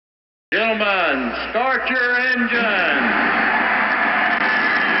Gentlemen, start your engine.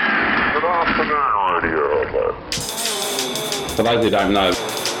 Good afternoon, Radio Hot. For those who don't know,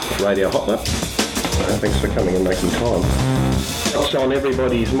 Radio Hot Lap, thanks for coming and making time. It's on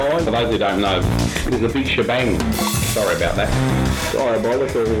everybody's mind. for those who don't know, it is a big shebang. Sorry about that.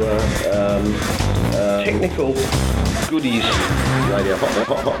 Diabolical technical goodies. Radio Hot Lap.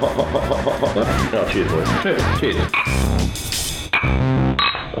 Oh, cheers, boys. Cheers.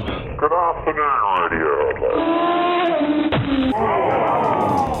 Good afternoon, Radio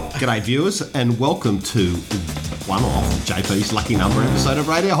Hot. G'day viewers and welcome to one-off JP's Lucky Number episode of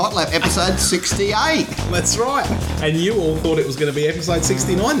Radio Hot Lap, episode 68. That's right. And you all thought it was going to be episode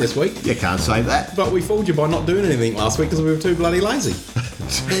 69 this week. You can't say that. But we fooled you by not doing anything last week because we were too bloody lazy.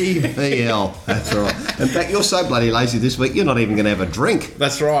 TBL, that's right. In fact, you're so bloody lazy this week, you're not even going to have a drink.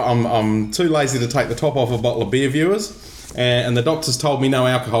 That's right. I'm too lazy to take the top off a bottle of beer, viewers. And the doctor's told me no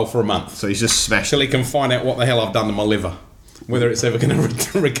alcohol for a month. So he's just smashed Till he can find out what the hell I've done to my liver. Whether it's ever going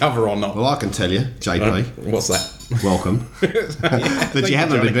to recover or not. Well, I can tell you, JP, What's that? welcome, that you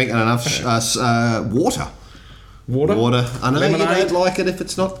haven't been drinking enough water. Water? Water. I know Lemonade? you don't like it if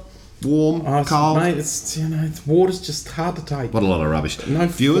it's not warm, cold. Mate, water's just hard to take. What a lot of rubbish. No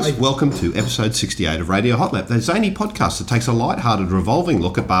Viewers, flavour. welcome to episode 68 of Radio Hot Lap, the zany podcast that takes a light-hearted revolving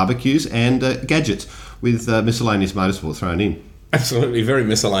look at barbecues and gadgets with miscellaneous motorsport thrown in. Absolutely, very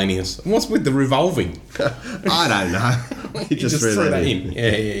miscellaneous. And what's with the revolving? I don't know. You Just threw that in.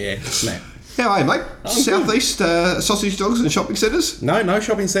 Yeah. Snap. How are you, mate? Southeast sausage dogs and shopping centres? No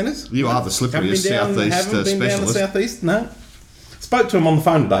shopping centres. You are the slipperiest Southeast haven't been down the specialist. Southeast, no. Spoke to him on the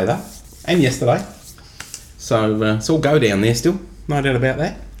phone today, though, and yesterday. So it's all go down there still, no doubt about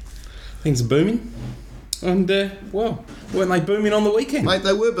that. Things are booming. And, well, weren't they booming on the weekend? Mate,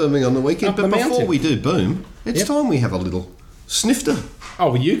 they were booming on the weekend, Up but the before mountain. we do boom, it's Yep. time we have a little snifter.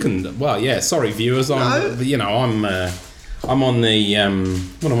 Oh, well, you can. Well, yeah. Sorry, viewers. I'm on the.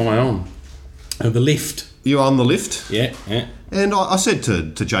 What am I on? The lift. You're on the lift, Yeah. and I said to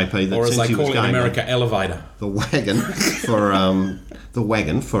JP that Or as since they he was call it in going America, elevator. the wagon for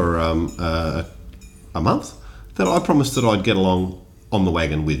a month, that I promised that I'd get along on the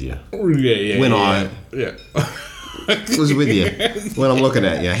wagon with you. Yeah. When I was with you, when I'm looking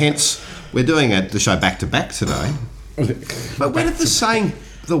at you. Hence, we're doing the show back to back today. But where did the saying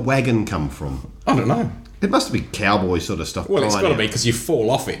 "the wagon" come from? I don't know. It must be cowboy sort of stuff. Well, it's by got to now. be because you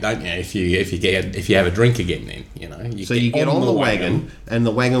fall off it, don't you? If you have a drink again, then So you get on the wagon, and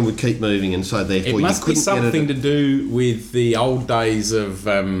the wagon would keep moving, and so therefore It must you be couldn't something get to do with the old days of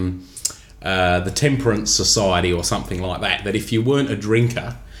the Temperance Society or something like that. That if you weren't a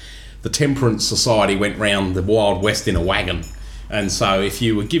drinker, the Temperance Society went round the Wild West in a wagon, and so if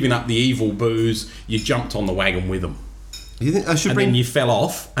you were giving up the evil booze, you jumped on the wagon with them. You think I should And bring? then you fell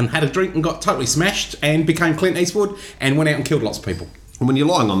off and had a drink and got totally smashed and became Clint Eastwood and went out and killed lots of people. When you're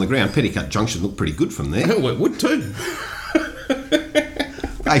lying on the ground, Petticoat Junction looked pretty good from there. Oh, it would too.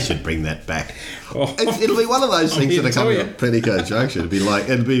 They should bring that back. Oh. It'll be one of those things here that are to tell coming you. up Petticoat Junction.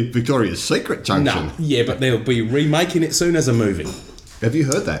 It'll be Victoria's Secret Junction. No, yeah, but they'll be remaking it soon as a movie Have you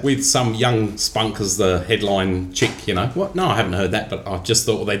heard that? with some young spunk as the headline chick. What? No, I haven't heard that, but I just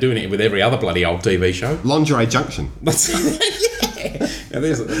thought they're doing it with every other bloody old TV show. Lingerie Junction. That's yeah. Now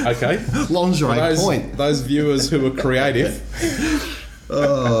there's okay. Lingerie Those, Point. those viewers who are creative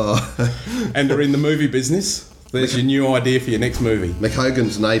and are in the movie business, there's your new idea for your next movie.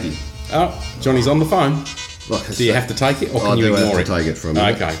 McHogan's Navy. Oh, Johnny's on the phone. Like I Do you say, have to take it, or I can you do ignore have it? to take it for a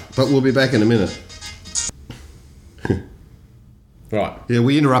minute. Okay. But we'll be back in a minute. Right. Yeah,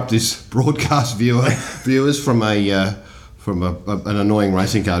 we interrupt this broadcast viewers from an annoying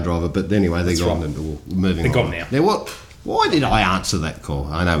racing car driver. But anyway, they're gone right. and we're moving on. gone now. Now, why did I answer that call?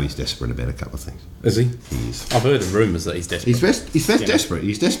 I know he's desperate about a couple of things. Is he? He is. I've heard of rumours that he's desperate. He's desperate.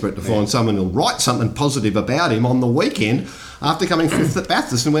 He's desperate to find someone who'll write something positive about him on the weekend after coming fifth at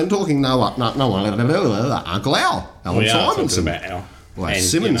Bathurst and we're talking no Uncle Al, Alan We are talking Simonson. about Al. Well, And,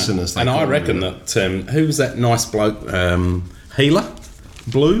 Simonson as they and call I him, reckon that who was that nice bloke, Healer,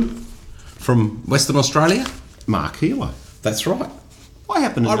 Blue, from Western Australia? Mark Hilo. That's right. I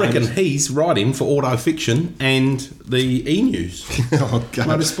happen to I know reckon this- he's writing for Auto Fiction and the E News, Oh, God.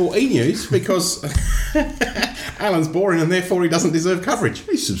 Motorsport E News, because Alan's boring and therefore he doesn't deserve coverage.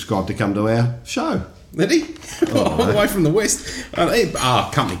 He's subscribed to come to our show. Did he? All the way from the west.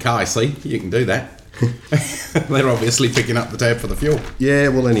 Company car, see? You can do that. They're obviously picking up the tab for the fuel. Yeah,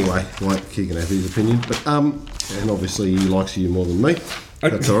 well, anyway, like he can have his opinion, but and obviously he likes you more than me.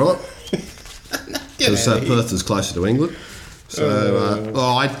 That's all right. Because Perth is closer to England. So,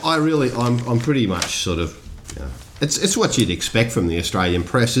 I'm pretty much sort of, It's what you'd expect from the Australian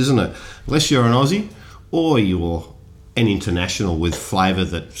press, isn't it? Unless you're an Aussie or you're an international with flavour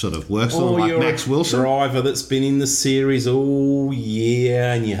that sort of works on, like Max Wilson. Driver that's been in the series all year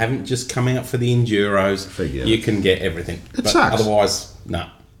and you haven't just come out for the Enduros. You can get everything. It sucks. Otherwise, no.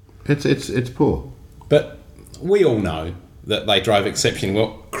 It's poor. But we all know that they drove exceptionally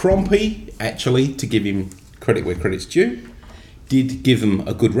well. Crompy, actually, to give him credit where credit's due, did give them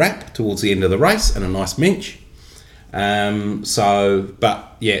a good rap towards the end of the race and a nice minch.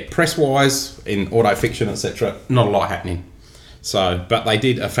 But yeah, press-wise, in auto fiction, etc., not a lot happening. So, but they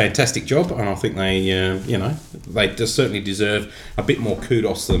did a fantastic job, and I think they, they just certainly deserve a bit more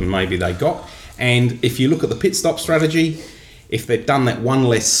kudos than maybe they got. And if you look at the pit stop strategy, if they'd done that one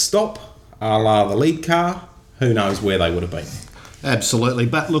less stop, a la the lead car, who knows where they would have been. Absolutely,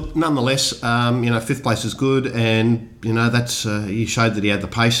 but look, nonetheless, fifth place is good, and that's he showed that he had the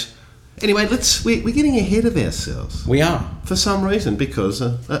pace. Anyway, we're getting ahead of ourselves. We are, for some reason, because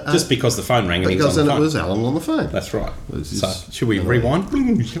just because the phone rang and he was on the phone. It was Alan on the phone. That's right. So should we rewind?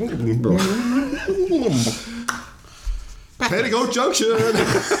 Petticoat Junction.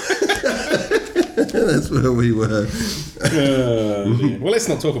 That's where we were. Well, let's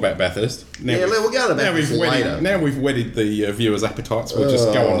not talk about Bathurst. We'll go to Bathurst later. Now we've wedded the viewers' appetites. We'll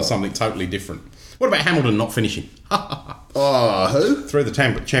just go on to something totally different. What about Hamilton not finishing? Who? Through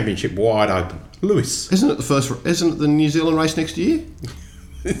the championship wide open. Lewis. Isn't it the New Zealand race next year?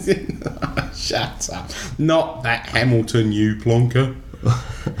 Shut up. Not that Hamilton, you plonker.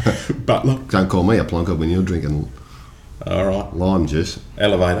 Butler. Don't call me a plonker when you're drinking lime juice.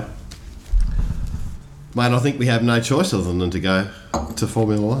 Elevator. Mate, I think we have no choice other than to go to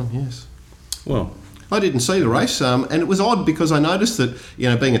Formula One, yes. Well, I didn't see the race, and it was odd because I noticed that,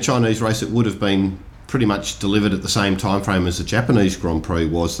 being a Chinese race, it would have been pretty much delivered at the same time frame as the Japanese Grand Prix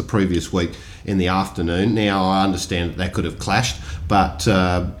was the previous week in the afternoon. Now, I understand that could have clashed, but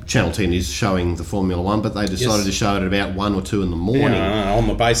Channel 10 is showing the Formula One, but they decided to show it at about 1 or 2 in the morning. Yeah, on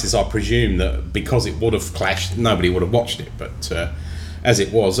the basis, I presume, that because it would have clashed, nobody would have watched it, but as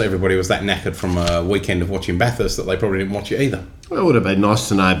it was, everybody was that knackered from a weekend of watching Bathurst that they probably didn't watch it either. Well, it would have been nice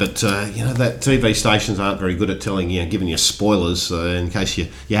to know, but that TV stations aren't very good at telling giving you spoilers in case you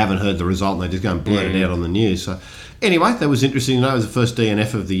haven't heard the result and they just go and blurt it out on the news. So anyway, that was interesting to know. It was the first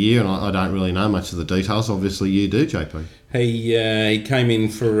DNF of the year, and I don't really know much of the details. Obviously, you do, JP. He came in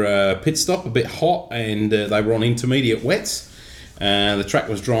for a pit stop, a bit hot, and they were on intermediate wets. The track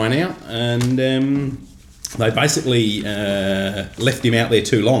was drying out, and they basically left him out there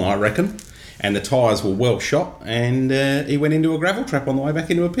too long, I reckon. And the tyres were well shot, and he went into a gravel trap on the way back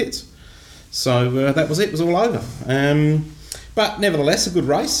into a pit. So that was it. It was all over. But nevertheless, a good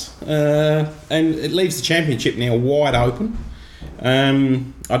race. And it leaves the championship now wide open.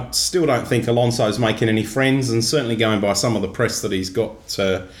 I still don't think Alonso's making any friends, and certainly going by some of the press that he's got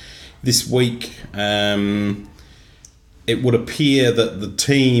this week, it would appear that the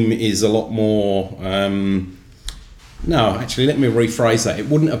team is a lot more... No, actually, let me rephrase that. It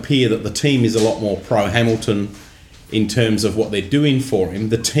wouldn't appear that the team is a lot more pro-Hamilton in terms of what they're doing for him.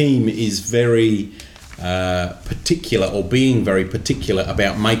 The team is very particular, or being very particular,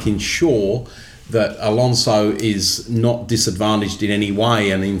 about making sure that Alonso is not disadvantaged in any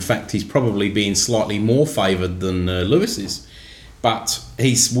way, and in fact, he's probably being slightly more favoured than Lewis is. But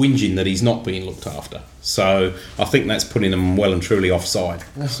he's whinging that he's not being looked after. So I think that's putting them well and truly offside.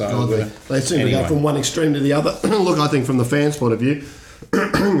 So they seem to go from one extreme to the other. Look, I think from the fans' point of view,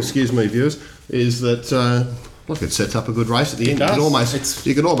 excuse me, viewers, is that it sets up a good race at the end.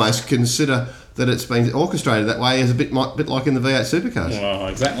 You could almost consider that it's been orchestrated that way as a bit like in the V8 Supercars. Well,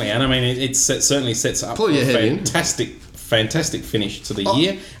 exactly, and I mean it certainly sets up a fantastic finish to the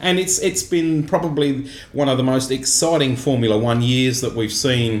year, and it's been probably one of the most exciting Formula One years that we've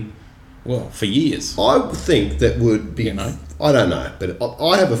seen. Well, for years. I think that would be. I don't know, but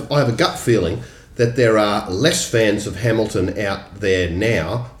I have a gut feeling that there are less fans of Hamilton out there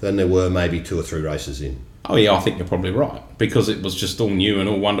now than there were maybe 2 or 3 races in. Oh yeah, I think you're probably right, because it was just all new and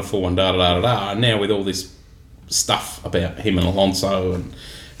all wonderful and and now with all this stuff about him and Alonso and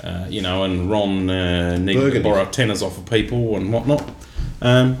and Ron needing to borrow tenors off of people and whatnot,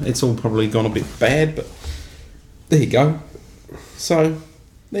 it's all probably gone a bit bad, but there you go. So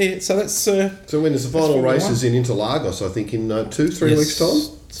that's so when is the final races in Interlagos? I think in 2-3 weeks'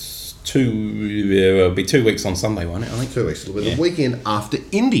 time. It'll be 2 weeks on Sunday, won't it? I think 2 weeks. It'll be the weekend after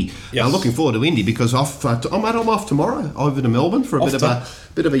Indy. Yes. I'm looking forward to Indy because I'm off tomorrow over to Melbourne for a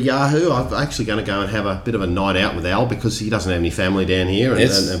bit of a yahoo. I'm actually going to go and have a bit of a night out with Al because he doesn't have any family down here,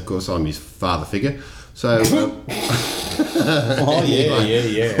 and of course I'm his father figure. So. Okay.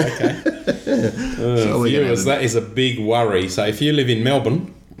 So we're gonna Viewers, that is a big worry. So if you live in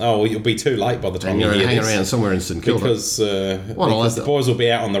Melbourne, you'll be too late by the time you hear hang this. around somewhere in St Kilda. Because I'll have the to- boys will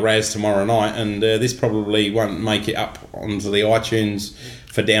be out on the Raz tomorrow night, and this probably won't make it up onto the iTunes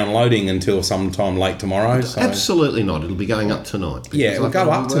for downloading until sometime late tomorrow. So. Absolutely not. It'll be going up tonight. Yeah, it'll go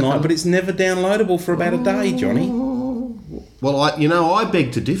up tonight, but it's never downloadable for about a day, Johnny. Well, I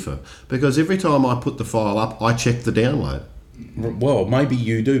beg to differ, because every time I put the file up, I check the download. Well, maybe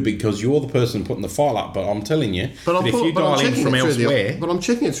you do because you're the person putting the file up, but I'm telling you, that if you dial in from elsewhere... But I'm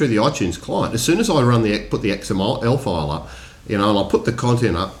checking it through the iTunes client. As soon as I put the XML file up, and I'll put the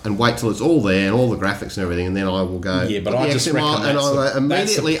content up and wait till it's all there and all the graphics and everything, and then I will go... Yeah, but put I the just XML reckon and I that's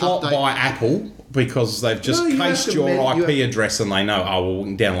immediately a plot update. by Apple because they've just No, you cased have to your you IP address and they know,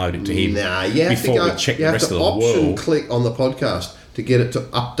 we can download it to him Nah, you have before to go, we check you the have rest to of the option world. click on the podcast to get it to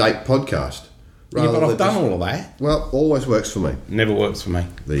update podcast. Yeah, but rather I've than done just- all of that. Well, always works for me. Never works for me.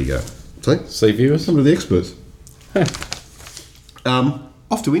 There you go. See? See, viewers? Some of the experts.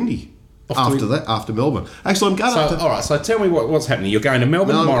 Off to Indy. After Melbourne. Actually, I'm going up So, to all right, so tell me what's happening. You're going to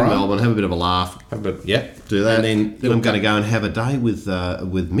Melbourne tomorrow. Melbourne, have a bit of a laugh. Yep. Do that. And then I'm going to go and have a day with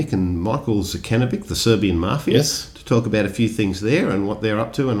Mick and Michael Zakanovic, the Serbian Mafia. Yes. To talk about a few things there and what they're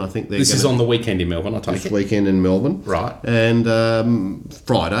up to. And I think This is on the weekend in Melbourne, I take this it. weekend in Melbourne. Right. And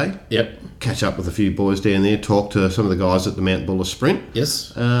Friday, Yep. catch up with a few boys down there, talk to some of the guys at the Mount Buller Sprint.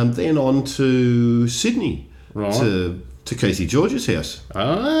 Yes. Then on to Sydney. Right. To Casey George's house.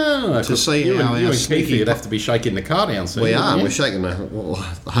 To see you how and, you our and sneaky Keithy would have to be shaking the car down soon. We are. wouldn't you? We're shaking the... Well,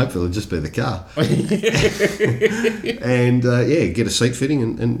 hopefully it'll just be the car. And, get a seat fitting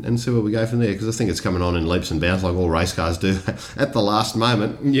and see where we go from there. Because I think it's coming on in leaps and bounds like all race cars do at the last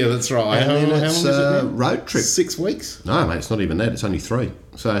moment. Yeah, that's right. And then how long it's is it now? road trip. 6 weeks? No, mate, it's not even that. It's only 3.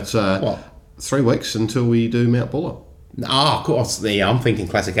 So it's What? 3 weeks until we do Mount Buller. Of course. Yeah, I'm thinking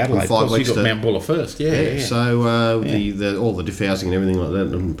Classic Adelaide. 5 Of course, weeks you got to- Mount Buller first. Yeah. So the all the diff housing and everything like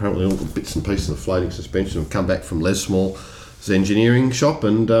that, and apparently all the bits and pieces of floating suspension have come back from Les Small's engineering shop,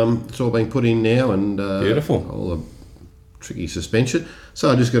 and it's all been put in now, and Beautiful. all the tricky suspension. So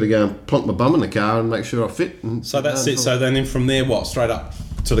I just got to go and plonk my bum in the car and make sure I fit. And So that's it. So then from there, what? Straight up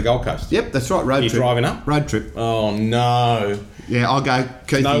to the Gold Coast? Yep, that's right. Road You trip. driving up? Road trip. Oh, no. Yeah, I'll go.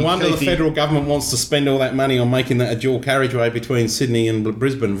 Keithy, No wonder the Keithy- federal government wants to spend all that money on making that a dual carriageway between Sydney and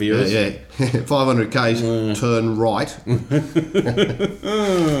Brisbane, viewers. Yeah, 500 k's, turn right.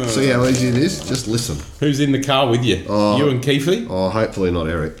 See how easy it is? Just listen. Who's in the car with you? You and Keithy? Oh, hopefully not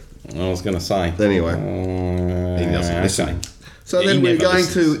Eric. I was going to say. Anyway, he doesn't listen. Okay. So He then we're never going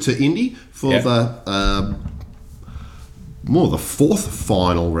listens. to Indy for Yep. the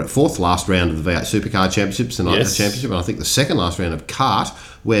fourth last round of the V8 Supercar Championships, the Yes. Championship, and I think the second last round of kart,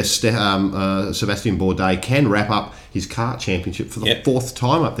 where Sebastian Bourdais can wrap up his kart championship for the Yep. 4th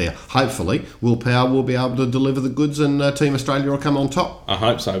time up there. Hopefully, Will Power will be able to deliver the goods, and Team Australia will come on top. I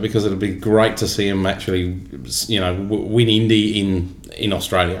hope so, because it'll be great to see him actually, win Indy in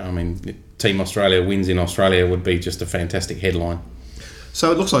Australia. I mean, Team Australia wins in Australia would be just a fantastic headline. So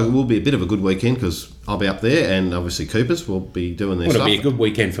it looks like it will be a bit of a good weekend, because I'll be up there, and obviously Coopers will be doing their Well, stuff. it'll be a good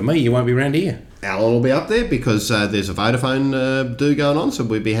weekend for me. You won't be around here. Alan will be up there because there's a Vodafone do going on, so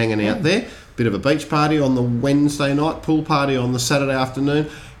we'll be hanging out there. Bit of a beach party on the Wednesday night, pool party on the Saturday afternoon,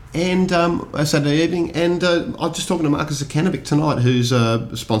 and Saturday evening. And I'm just talking to Marcus Zakanovic tonight, who's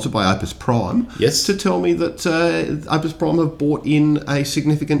sponsored by Opus Prime, Yes. to tell me that Opus Prime have bought in a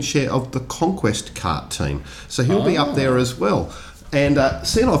significant share of the Conquest kart team, so he'll be up there as well. And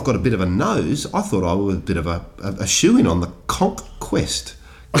seeing I've got a bit of a nose, I thought I was a bit of a shoe-in on the Conquest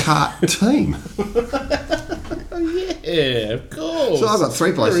kart team. Yeah, of course. So I've got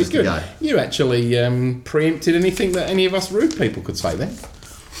 3 places to Very go. good. You actually preempted anything that any of us rude people could say then.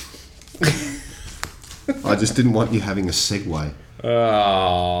 I just didn't want you having a segue.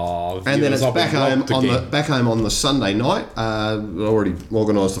 Oh, And then it's I'll be back home blocked on again. the Sunday night. I already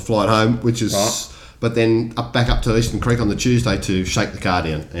organised the flight home, which is, Right. but then back up to Eastern Creek on the Tuesday to shake the car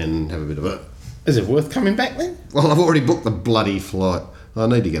down and have a bit of a. Is it worth coming back then? Well, I've already booked the bloody flight. I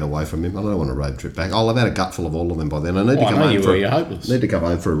need to get away from him. I don't want a road trip back. I'll have had a gutful of all of them by then. I need to Oh, I come know home you for. were. You're hopeless. Need to come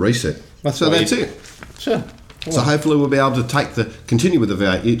home for a reset. That's so why that's you- it. Sure. So hopefully we'll be able to continue with the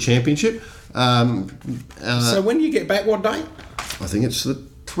V8 Championship. So when you get back, what date? I think it's the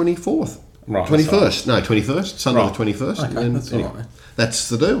 24th. Right, 21st. No, 21st. Sunday Right. the 21st. Okay, And that's all right then. That's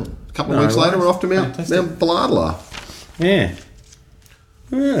the deal. A couple of No weeks later, worries. we're off to Mount Fantastic. Baladla. Yeah.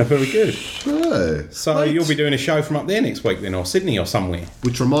 Yeah, very good. So mate, you'll be doing a show from up there next week then, or Sydney or somewhere.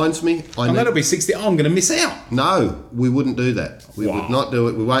 Which reminds me, And that'll be 60. Oh, I'm going to miss out. No, we wouldn't do that. We would not do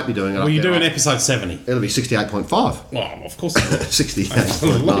it. We won't be doing it. Well, you're doing episode 70. It'll be 68.5. Well, of course.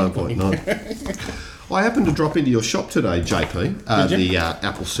 68.9.9. I happened to drop into your shop today, JP, the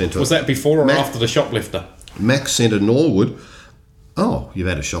Apple Centre. Was that before or after the shoplifter? Mac Centre Norwood. Oh, you've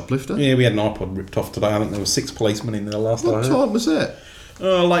had a shoplifter? Yeah, we had an iPod ripped off today. I think there were 6 policemen in there last What night. time was that?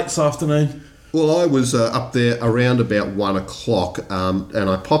 Late this afternoon. Well, I was up there around about 1 o'clock, and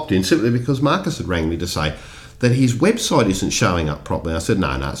I popped in simply because Marcus had rang me to say that his website isn't showing up properly. I said,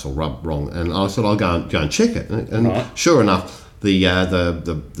 no, it's all wrong. And I said, I'll go and check it. And sure enough, the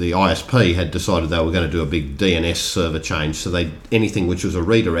ISP had decided they were going to do a big DNS server change. So anything which was a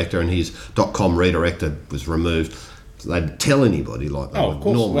redirector and his .com redirector was removed. So they'd tell anybody like they would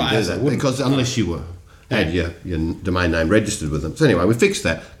normally do that. Because unless you had your domain name registered with them. So anyway, we fixed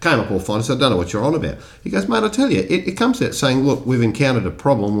that. Came up all fine. I said, I don't know what you're on about. He goes, mate, I tell you, it comes out saying, look, we've encountered a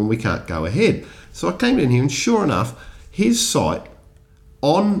problem and we can't go ahead. So I came in here and sure enough, his site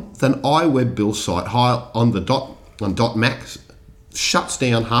on the iWebBill site, on the .mac, shuts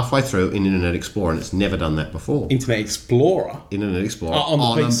down halfway through in Internet Explorer, and it's never done that before. Internet Explorer? Internet Explorer on the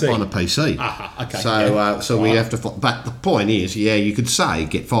PC? On a PC. Okay. So we have to... But the point is, you could say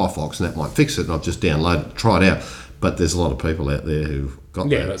get Firefox and that might fix it, and I've just downloaded it, tried it out. But there's a lot of people out there who've got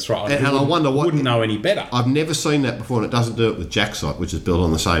that. Yeah, that's right. And I wonder what... Wouldn't know any better. I've never seen that before, and it doesn't do it with JackSite, which is built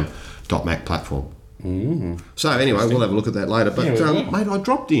on the same .mac platform. So anyway, we'll have a look at that later. But mate, I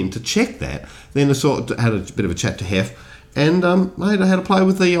dropped in to check that. Then I had a bit of a chat to Hef, and mate, I had to play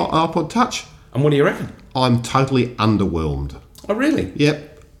with the iPod Touch. And what do you reckon? I'm totally underwhelmed. Oh, really?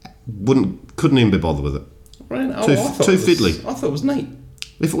 Yep, couldn't even be bothered with it. Really? Too fiddly. I thought it was neat.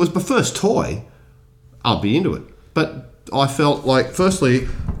 If it was my first toy, I'd be into it. But I felt like, firstly,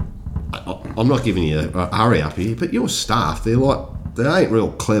 I'm not giving you a hurry up here, but your staff, they ain't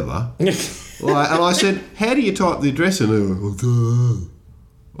real clever. And I said, how do you type the address in?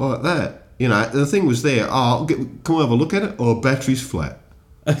 Like that. The thing was there. Can we have a look at it? Battery's flat.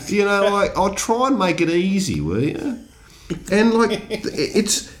 I'll try and make it easy, will you? And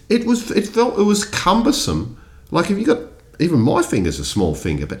it was cumbersome. Like, if you got, even my finger's a small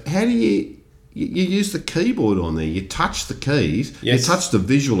finger, but how do you use the keyboard on there? You touch the keys, you touch the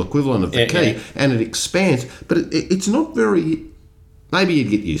visual equivalent of the key, and it expands. But it's not very. Maybe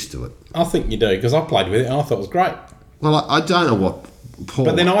you'd get used to it. I think you do, because I played with it and I thought it was great. Well, I don't know what Paul...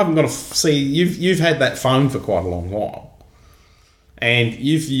 But then I haven't got to see... You've had that phone for quite a long while. And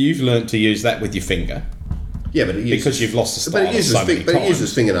you've learnt to use that with your finger. Yeah, but because you've lost the style But it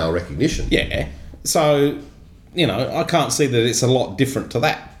uses fingernail recognition. Yeah. So, I can't see that it's a lot different to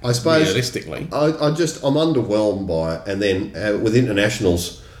that, I suppose, realistically. I'm underwhelmed by it. And then with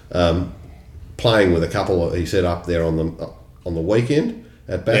internationals, playing with a couple he set up there on the weekend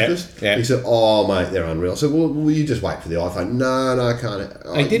at Bathurst, he said, "Oh mate, they're unreal." I said, "Well, will you just wait for the iPhone?" No, I can't.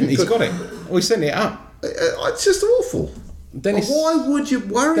 He didn't. He's got it. We sent it up. It's just awful. Dennis, why would you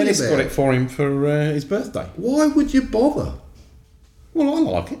worry Dennis about got it? it for him for his birthday. Why would you bother? Well, I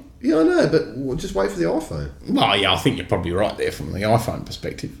like it. Yeah, I know, but we'll just wait for the iPhone. Well, yeah, I think you're probably right there from the iPhone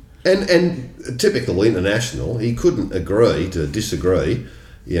perspective. And typical international, he couldn't agree to disagree.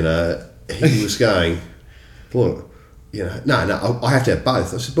 He was going, look. No, I have to have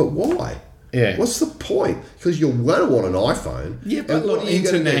both. I said, but why? Yeah. What's the point? Because you're going to want an iPhone. Yeah, but look,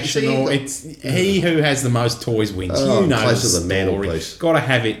 international, it's he who has the most toys wins. Close to the mantelpiece. Got to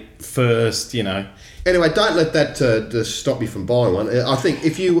have it first, Anyway, don't let that just stop you from buying one. I think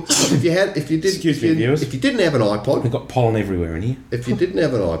if you didn't have an iPod, we've got pollen everywhere in here. If you didn't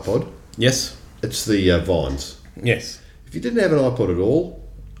have an iPod, yes, it's the Vines. Yes. If you didn't have an iPod at all,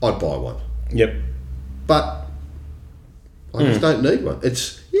 I'd buy one. Yep. But I just don't need one.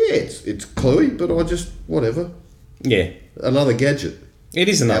 It's cluey, but I just whatever. Yeah. Another gadget. It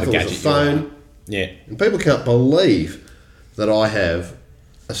is another gadget. It was a phone. Right. Yeah. And people can't believe that I have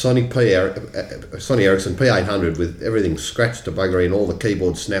a Sony Ericsson P800 with everything scratched to buggery and all the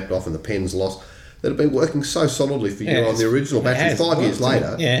keyboards snapped off and the pens lost. That have been working so solidly for you on the original battery 5 years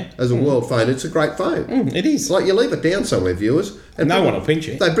later as a world phone. It's a great phone. It is. It's like you leave it down somewhere, viewers, and no one will pinch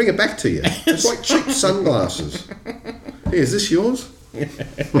it. They bring it back to you. It's like cheap sunglasses. Hey, is this yours?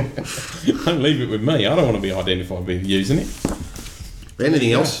 Don't leave it with me. I don't want to be identified with using it.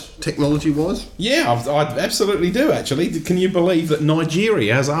 Anything else, technology-wise? Yeah, I absolutely do, actually. Can you believe that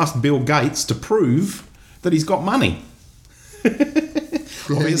Nigeria has asked Bill Gates to prove that he's got money?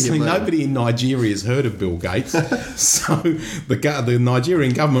 obviously you mean? nobody in Nigeria has heard of Bill Gates. So the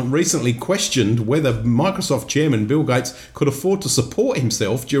Nigerian government recently questioned whether Microsoft chairman Bill Gates could afford to support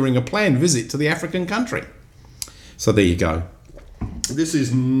himself during a planned visit to the African country. So there you go. This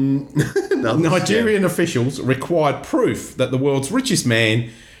is Nigerian officials required proof that the world's richest man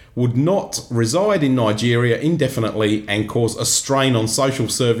would not reside in Nigeria indefinitely and cause a strain on social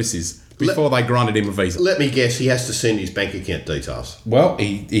services before they granted him a visa. Let me guess, he has to send his bank account details. Well,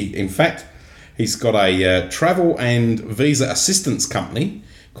 he in fact, he's got a travel and visa assistance company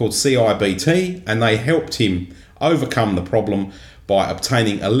called CIBT, and they helped him overcome the problem by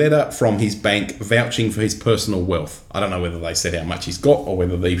obtaining a letter from his bank vouching for his personal wealth. I don't know whether they said how much he's got or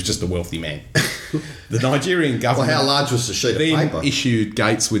whether he was just a wealthy man. The Nigerian Well, government how large was the sheet of then paper? issued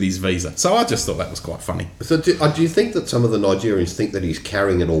Gates with his visa. So I just thought that was quite funny. So do you think that some of the Nigerians think that he's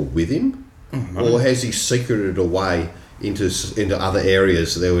carrying it all with him? Or has he secreted it away into other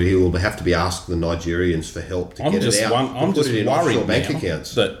areas where he will have to be asking the Nigerians for help to get it out? I'm just worried bank now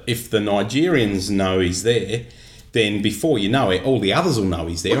accounts. that if the Nigerians know he's there, then before you know it, all the others will know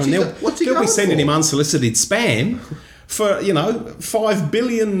he's there, What's and he they'll going be sending for? him unsolicited spam for $5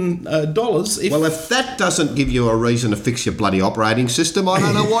 billion. Well, if that doesn't give you a reason to fix your bloody operating system, I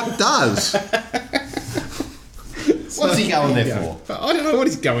don't know what does. What's he going there for? I don't know what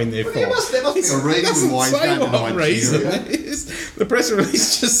he's going there for. There must be a reason why he's Say going to what reason Nigeria. it is. The press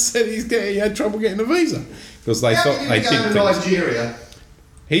release just said he had trouble getting a visa because they How thought can they you go didn't to think Nigeria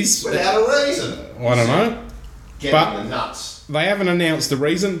he's. without a reason? I don't know. Getting But- the nuts. They haven't announced the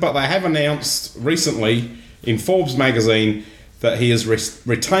reason, but they have announced recently in Forbes magazine that he has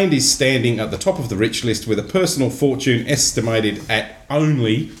retained his standing at the top of the rich list with a personal fortune estimated at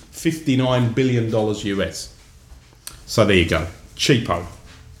only $59 billion US. So there you go. Cheapo.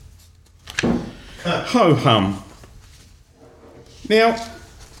 Ho-hum. Now,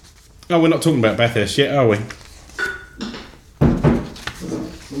 we're not talking about Bathurst yet, are we?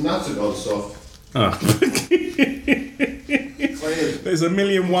 The nuts are gone soft. There's a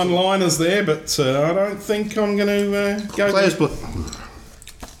million one-liners there, but I don't think I'm going to go... Claire's put.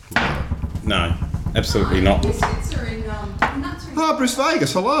 No, absolutely not. Biscuits are in nuts. Oh, Bruce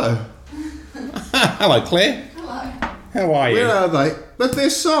Vegas, hello. Hello, Claire. Hello. How are you? Where are they? But they're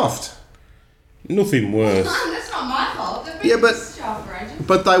soft. Nothing worse. That's not my fault. They've been Yeah, but- sharp for ages.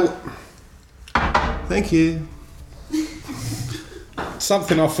 But they. Thank you.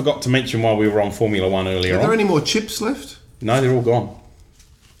 Something I forgot to mention while we were on Formula One earlier Are there on. any more chips left? No, they're all gone.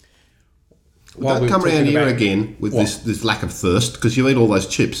 While Don't we were come around talking here about- again with What? this lack of thirst because you eat all those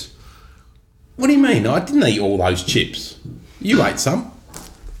chips. What do you mean? I didn't eat all those chips. You ate some.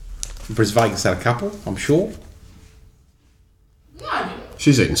 Bris Vegas had a couple, I'm sure. No, I didn't.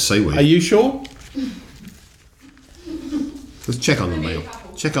 She's eating seaweed. Are you sure? Let's check on the meal.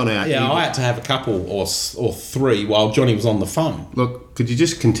 Check on our. Yeah, I had to have a couple or three while Johnny was on the phone. Look, could you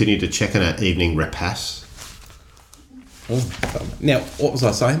just continue to check on our evening repasts? Now, what was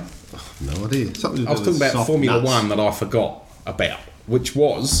I saying? No idea. Something to I was do talking with about soft Formula nuts. One that I forgot about, which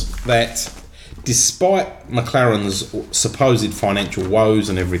was that despite McLaren's supposed financial woes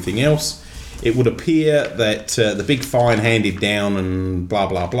and everything else, it would appear that the big fine handed down and blah,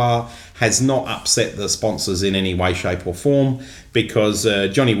 blah, blah has not upset the sponsors in any way, shape or form because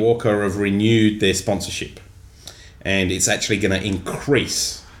Johnny Walker have renewed their sponsorship. And it's actually going to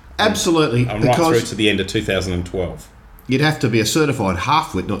increase Absolutely, and right through because to the end of 2012. you'd have to be a certified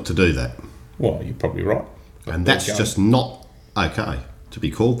half-wit not to do that. Well, you're probably right. And that's There you go. just not okay to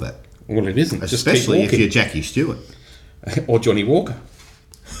be called that. Well, it isn't. Just keep Especially if walking. you're Jackie Stewart. Or Johnny Walker.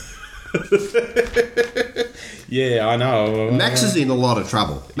 Yeah, I know. Max is in a lot of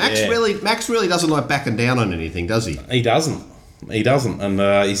trouble. Max Yeah. really doesn't like backing down on anything, does he? He doesn't. He doesn't,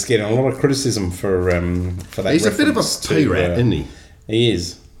 and he's getting a lot of criticism for that. He's a bit of a reference to, T-rat, isn't he? He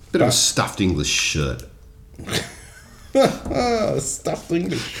is. Bit of a stuffed English shirt. Stuffed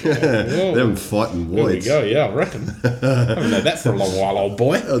English. Whoa. Them fighting There we whites. go. Yeah, I reckon. Haven't had that for a long while, old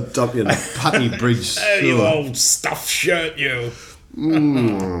boy. I'll dump you in the Putney Bridge Hey, you sewer. old stuffed shirt, you.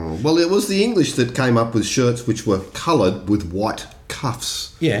 Well, it was the English that came up with shirts which were coloured with white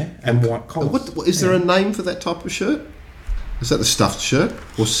cuffs. Yeah, and white collars. What is there a name for that type of shirt? Is that the stuffed shirt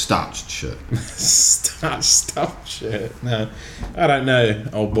or starched shirt? Stuffed shirt. No, I don't know,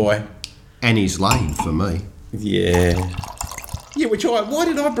 old boy. Annie's Lane for me. Yeah. Yeah, why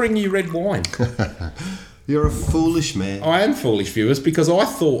did I bring you red wine? You're a foolish man. I am foolish, viewers, because I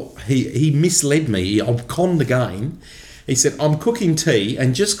thought he misled me. I conned again. He said, I'm cooking tea,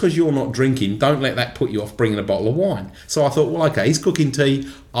 and just because you're not drinking, don't let that put you off bringing a bottle of wine. So I thought, well, okay, he's cooking tea.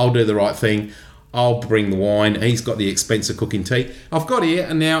 I'll do the right thing. I'll bring the wine. He's got the expense of cooking tea. I've got here,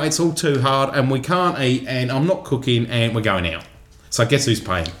 and now it's all too hard, and we can't eat, and I'm not cooking, and we're going out. So guess who's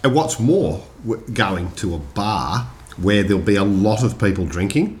paying? And what's more, we're going to a bar where there'll be a lot of people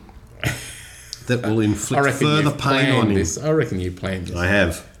drinking that will inflict further you've pain on planned you. this. I reckon you planned this. I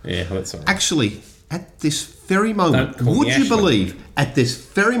have. Yeah, that's all right. Actually, at this very moment, Don't call would me you Ashley. believe, at this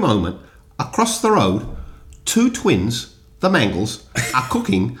very moment, across the road, two twins, the Mangles, are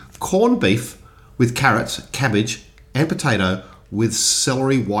cooking corned beef with carrots, cabbage, and potato with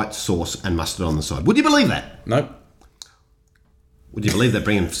celery white sauce and mustard on the side. Would you believe that? Nope. Would you believe they're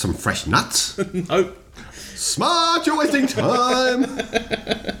bringing some fresh nuts? Nope. Smart, you're wasting time.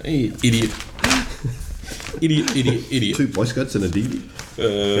 Idiot. Idiot. Two Boy Scouts and a DD.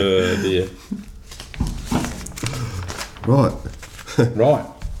 Dear. Right. Right.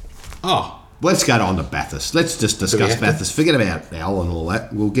 Oh, Let's get on to Bathurst. Let's just discuss have to? Bathurst. Forget about Al and all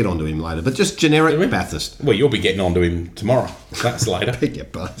that. We'll get on to him later. But just generic we? Bathurst. well, you'll be getting on to him tomorrow. That's later. Pick your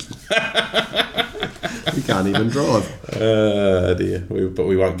butt. You can't even drive. Dear. But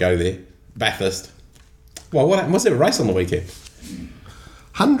we won't go there. Bathurst. Well, what happened? Was there a race on the weekend?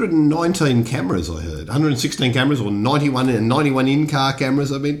 119 cameras, I heard. 116 cameras or 91 in-car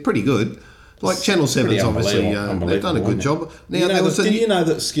cameras. I mean, pretty good. Like Channel 7's Pretty obviously, unbelievable, they've done a good unbelievable, job. Now, did you know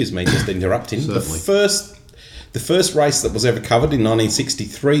that, excuse me, just interrupting, the Certainly. first race that was ever covered in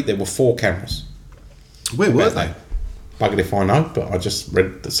 1963, there were 4 cameras. Where were they? Buggered if I know, but I just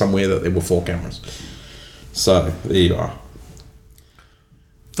read somewhere that there were 4 cameras. So, there you are.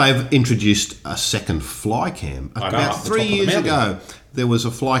 They've introduced a second fly cam. I know, About up the 3 top of the years mountain. ago, there was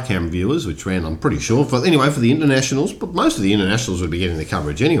a fly cam viewers, which ran, I'm pretty sure, for the internationals, but most of the internationals would be getting the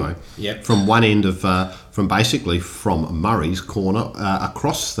coverage anyway. Yep. From one end of, from Murray's corner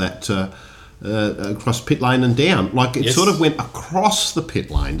across that, across pit lane and down. Like it Yes. sort of went across the pit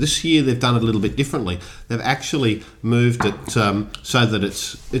lane. This year they've done it a little bit differently. They've actually moved it so that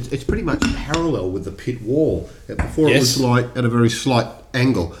it's pretty much parallel with the pit wall. Before it Yes. was like at a very slight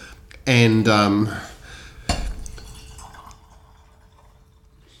angle. And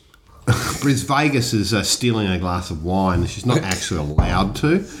Bris Vegas is stealing a glass of wine. She's not actually allowed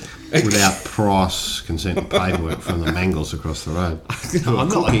to without price, consent, and paperwork from the Mangles across the road. I'm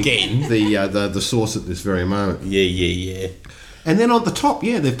not Cooking again. the sauce at this very moment. Yeah. And then on the top,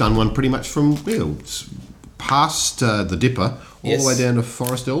 they've done one pretty much from past the Dipper all Yes. the way down to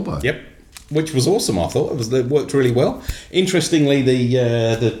Forest Elbow. Yep. Which was awesome, I thought. It worked really well. Interestingly,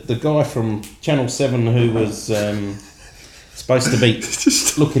 the guy from Channel 7 who was supposed to be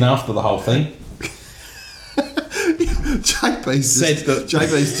looking after the whole thing.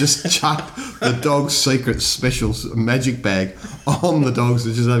 JP's just chucked the dog's secret special magic bag on the dogs,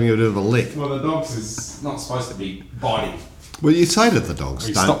 which is having a bit of a lick. Well, the dogs is not supposed to be biting. Well, you say to the dogs,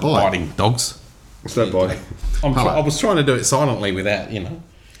 don't Stop bite. biting, dogs. Don't bite. I was trying to do it silently without,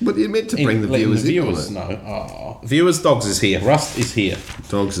 But you're meant to bring the letting viewers in on viewers it. know. Oh. Viewers, dogs is here. Rust is here.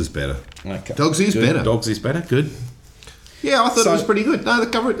 Dogs is better. Okay. Dogs is Good. better. Dogs is better. Good. Yeah, I thought So- it was pretty good. No, the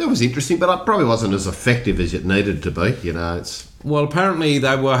cover that was interesting, but it probably wasn't as effective as it needed to be. It's Well, apparently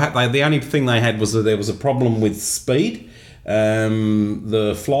the only thing they had was that there was a problem with speed.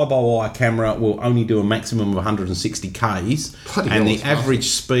 The fly-by-wire camera will only do a maximum of 160 k's, Bloody hell, and the it's fast. average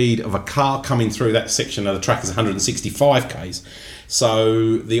speed of a car coming through that section of the track is 165 k's.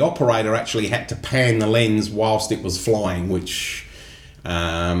 So the operator actually had to pan the lens whilst it was flying, which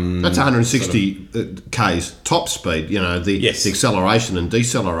that's 160 k's top speed. The Yes. acceleration and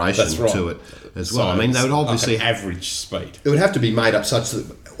deceleration That's right. to it as well. So I mean, they would it's obviously like an average speed. it would have to be made up such that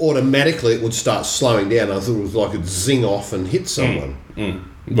automatically it would start slowing down. I thought it was like it'd zing off and hit someone.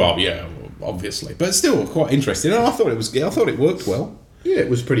 Well, yeah, obviously, but still quite interesting. And I thought it worked well. Yeah, it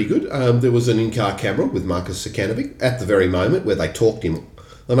was pretty good. There was an in-car camera with Marcus Sakanovic at the very moment where they talked him.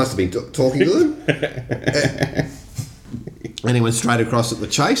 They must have been talking to them. And he went straight across at the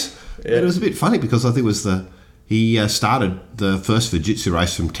chase. Yeah. But it was a bit funny because I think it was he started the first Fujitsu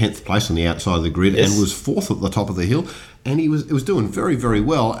race from 10th place on the outside of the grid Yes. and was 4th at the top of the hill. And it was doing very, very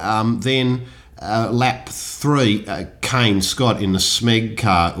well. Then lap 3, Kane Scott in the Smeg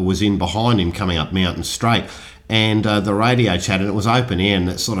car was in behind him coming up Mountain Straight. And the radio chat, and it was open air, and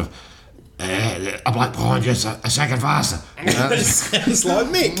it's sort of, a bloke behind you, a second faster. It's like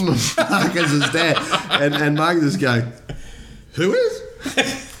Mick. Marcus is there. And Marcus is going, who is?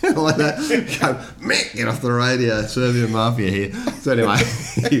 Like that. Go, Mick, get off the radio, Serbian Mafia here. So anyway,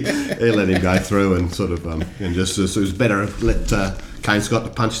 he let him go through and sort of, and just, it was better let Kane Scott to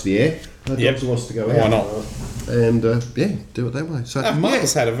punch the air. Yep. Wants to go Why out. not? And, do it that way. So,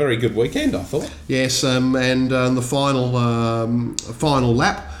 Marcus had a very good weekend, I thought. Yes, and on the final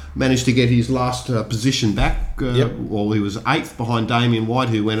lap, managed to get his last position back. Yep. Well, he was 8th behind Damien White,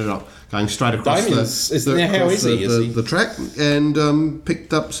 who ended up going straight across the track and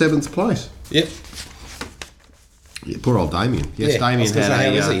picked up 7th place. Yep. Yeah, poor old Damien. Yes, Yeah, Damien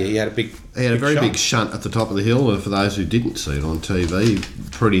had he had a big. He had a very shunt. big shunt at the top of the hill. For those who didn't see it on TV,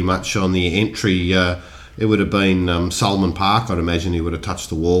 pretty much on the entry, it would have been Solomon Park. I'd imagine he would have touched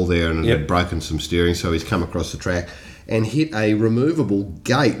the wall there and it Yep. had broken some steering. So he's come across the track and hit a removable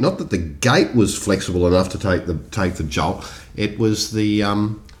gate. Not that the gate was flexible enough to take the jolt. It was the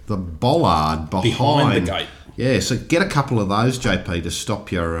bollard behind the gate. Yeah. So get a couple of those, JP, to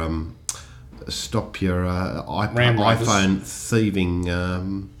stop your Ram Raiders. iPhone thieving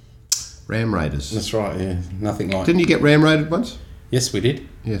Ram Raiders. That's right. Yeah, nothing like. Didn't you get Ram Raided once? Yes, we did.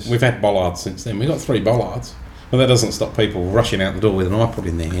 Yes. We've had bollards since then. We got 3 bollards. Well, that doesn't stop people rushing out the door with an iPod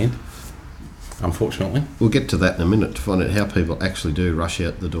in their hand. Unfortunately. We'll get to that in a minute to find out how people actually do rush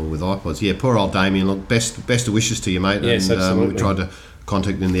out the door with iPods. Yeah, poor old Damien. Look, best of wishes to you, mate. Yes, and, absolutely. We tried to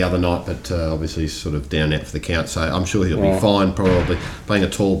contact him the other night, but obviously he's sort of down out for the count. So I'm sure he'll be fine. Probably being a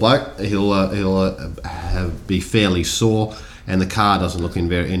tall bloke, he'll be fairly sore. And the car doesn't look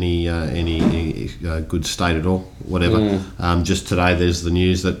in any good state at all. Whatever. Just today, there's the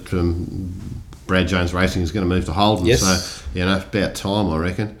news that Brad Jones Racing is going to move to Holden. Yes. So it's about time, I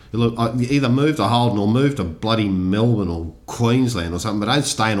reckon. Look, either move to Holden or move to bloody Melbourne or Queensland or something, but don't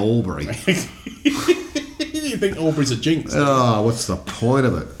stay in Albury. You think Albury's a jinx? Oh, what's the point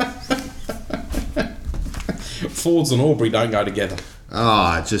of it? Fords and Albury don't go together.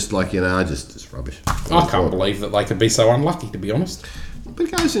 Oh, it's just like just rubbish. I can't believe that they could be so unlucky, to be honest. But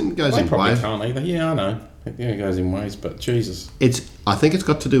it goes in They probably waves. can't either. Yeah, I know. Yeah, it goes in waves, but Jesus. I think it's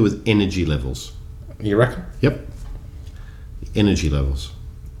got to do with energy levels. You reckon? Yep. Energy levels.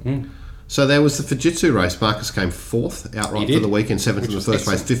 So there was the Fujitsu race. Marcus came 4th outright He for did, the weekend, 7th which in the was first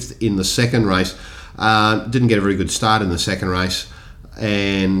race, excellent. 5th in the second race. Didn't get a very good start in the second race,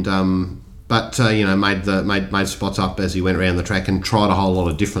 and but made spots up as he went around the track and tried a whole lot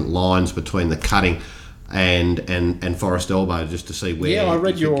of different lines between the cutting and Forest Elbow just to see where. Yeah, I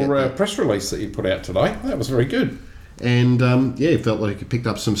read he could get your that. press release that you put out today. That was very good. And he felt like he picked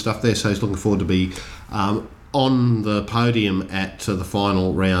up some stuff there, so he's looking forward to be on the podium at the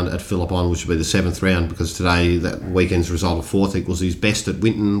final round at Phillip Island, which will be the 7th round, because today, that weekend's result of 4th equals his best at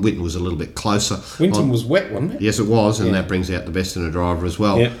Winton. Winton was a little bit closer. Winton was wet, wasn't it? Yes, it was, and Yeah. that brings out the best in a driver as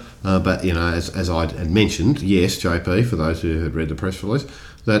well. Yeah. But, as I had mentioned, yes, JP, for those who had read the press release,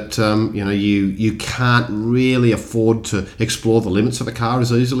 that, you can't really afford to explore the limits of a car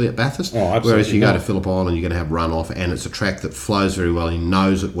as easily at Bathurst. Oh, absolutely Whereas you go not. to Phillip Island, you're going to have runoff, and it's a track that flows very well. He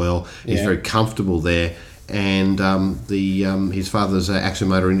knows it well. He's Yeah. very comfortable there. And his father's Action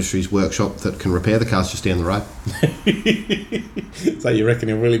Motor Industries workshop that can repair the cars just down the road. So you reckon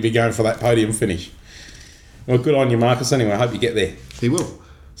he'll really be going for that podium finish? Well, good on you, Marcus. Anyway, I hope you get there. He will.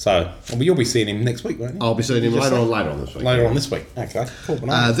 So, you'll be seeing him next week, won't you? I'll be seeing him Just later say- on this week. Later on this week. Okay, cool.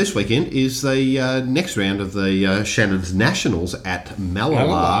 Banana. This weekend is the next round of the Shannon's Nationals at Mallala.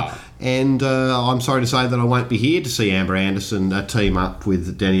 Mallala. And I'm sorry to say that I won't be here to see Amber Anderson team up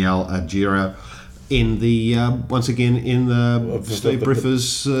with Danielle Giro in the, once again, in the Steve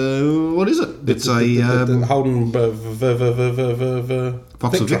Briffer's, what is it? It's the a Holden Vauxhall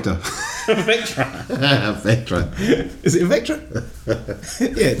Victor. Vectra. Vectra. Is it a Vectra?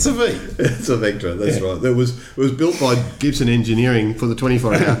 Yeah, it's a V. It's a Vectra, that's right. It was built by Gibson Engineering for the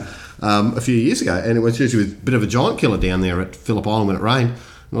 24 hour a few years ago, and it was usually with a bit of a giant killer down there at Phillip Island when it rained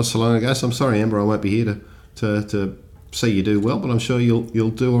not so long ago. So I'm sorry, Amber, I won't be here to see you do well, but I'm sure you'll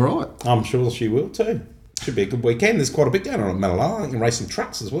do all right. I'm sure she will too. Should be a good weekend. There's quite a bit going on at Mallala. You can race some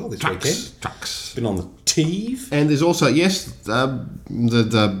trucks as well this weekend. Trucks. Been on the Teve. And there's also, yes, the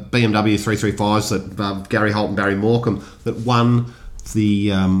BMW 335s that Gary Holt and Barry Morecambe that won the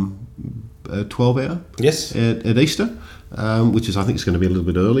 12 hour Yes. at Easter, which is, I think, is going to be a little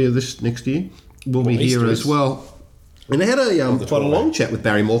bit earlier this next year. We'll be here Easter as is. well. And I had quite a 12 long chat with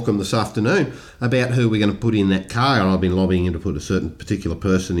Barry Morecambe this afternoon about who we're going to put in that car, and I've been lobbying him to put a certain particular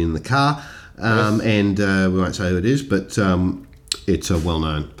person in the car, and we won't say who it is, but it's a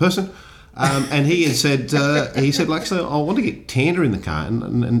well-known person. And he had said, like, so I want to get Tander in the car,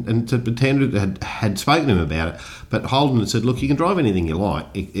 and Tander had spoken to him about it, but Holden had said, look, you can drive anything you like,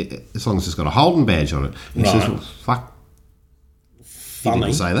 as long as it's got a Holden badge on it. And he Right. says, well, fuck. Funny. He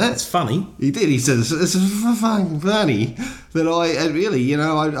didn't say that. It's funny. He did. He said, it's fucking funny that I really,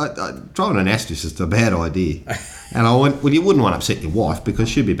 I driving an Astra is just a bad idea. And I went, well, you wouldn't want to upset your wife because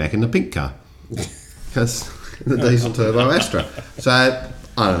she'd be back in the pink car. Because the diesel turbo Astra. So,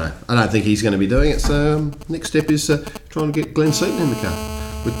 I don't know. I don't think he's going to be doing it. So, next step is trying to get Glenn Seaton in the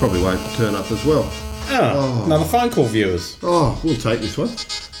car. which probably won't turn up as well. Oh, another phone call, viewers. Oh, we'll take this one.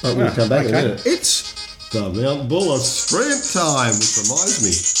 Oh, we'll come back in a okay. minute. It's the Mount Buller Sprint time, which reminds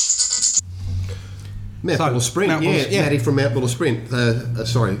me. Mount Buller Sprint, Mount Buller, yeah. Matty from Mount Buller Sprint.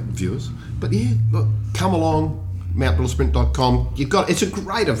 Sorry, viewers. But yeah, look, come along, mountbullersprint.com. It's a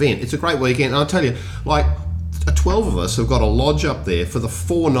great event. It's a great weekend. And I'll tell you, like, 12 of us have got a lodge up there for the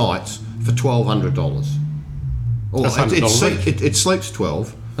 4 nights for $1,200. Oh, That's $100 each. It sleeps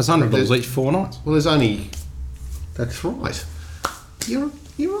 12. That's $100 each 4 nights. Well, there's only... That's right. You're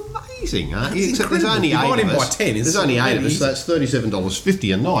amazing, aren't you? Except there's only 8 Divide of him by us. 10, There's only 8 of us, easy. so that's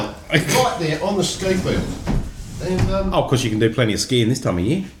 $37.50 a night. Right there on the ski field. And, Oh, of course, you can do plenty of skiing this time of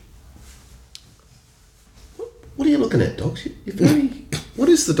year. what are you looking at, dogs? You're very... What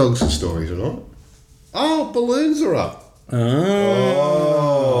is the dogs and story tonight? Oh, balloons are up.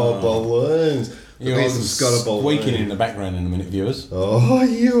 Oh, balloons. The Beast's got a balloon. Squeaking in the background in a minute, viewers. Oh,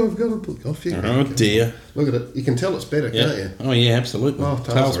 I've got a book off you. Oh dear. Look at it. You can tell it's better, can't you? Oh yeah, absolutely. Oh,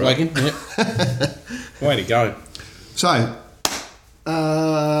 Tails tails are up. wagging. Yep. Way to go. So,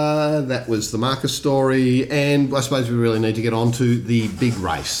 that was the Marcus story, and I suppose we really need to get on to the big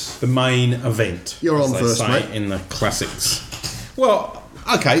race. The main event. You're as on they first, say mate. in the classics. Well,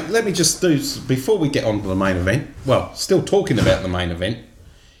 okay, let me just do, before we get on to the main event, well, still talking about the main event,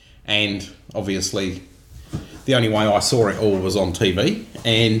 and obviously the only way I saw it all was on TV,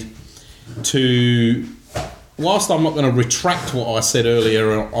 and whilst I'm not going to retract what I said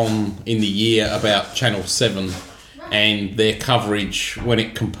earlier on in the year about Channel 7 and their coverage when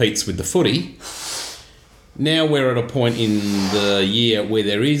it competes with the footy, now we're at a point in the year where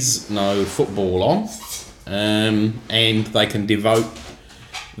there is no football on, and they can devote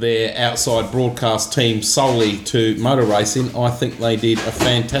their outside broadcast team solely to motor racing. I think they did a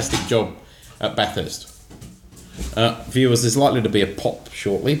fantastic job at Bathurst. Viewers, there's likely to be a pop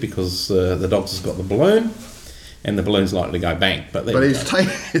shortly because the dogs has got the balloon, and the balloon's likely to go bang. But She's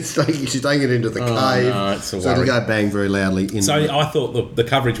taking it into the cave, no, it's a so it'll worry. go bang very loudly. So I thought the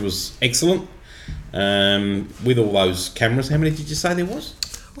coverage was excellent with all those cameras. How many did you say there was?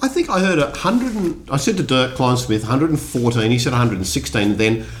 I think I heard 100. I said to Dirk Kleinsmith 114. He said 116.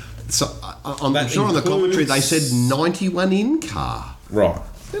 Then, so I'm That sure on the commentary they includes- said 91 in car. Right.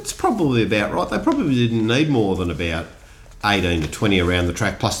 That's probably about right. They probably didn't need more than about 18 to 20 around the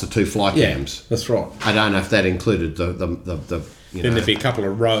track, plus the 2 fly Yeah, cams. that's right. I don't know if that included the Then there'd be a couple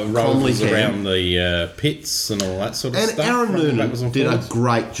of Conley rows cam. around the pits and all that sort of And stuff. Aaron running Noonan backwards and did a forwards.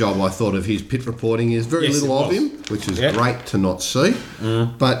 great job, I thought, of his pit reporting. There's very Yes, little it of was. him, which is Yeah. great to not see,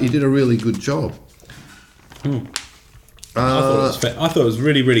 but he did a really good job. I thought it was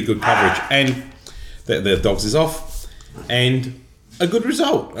really, really good coverage, and the dogs is off, and a good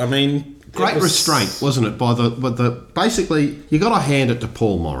result. I mean, Great restraint, wasn't it? By the basically, you got to hand it to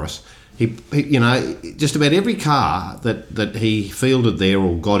Paul Morris. He just about every car that he fielded there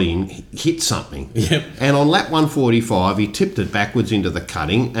or got in hit something. Yep. And on lap 145, he tipped it backwards into the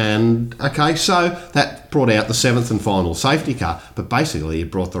cutting, and so that brought out the 7th and final safety car. But basically, it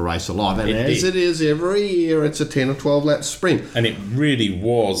brought the race alive. And as it is every year, it's a 10 or 12 lap sprint. And it really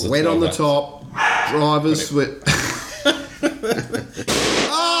was. Wet on the top, drivers with.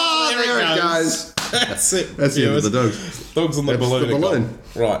 Oh, there it goes. That's it. That's the end of viewers. the dogs. Dogs on the That's balloon. the are balloon. gone.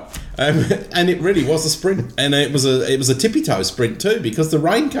 Right, and it really was a sprint, and it was a tippy toe sprint too because the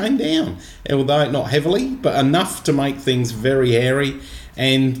rain came down, although not heavily, but enough to make things very hairy,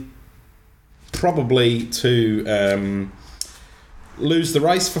 and probably to lose the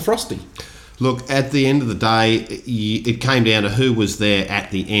race for Frosty. Look, at the end of the day, it came down to who was there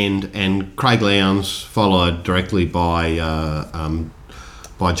at the end, and Craig Lowndes followed directly by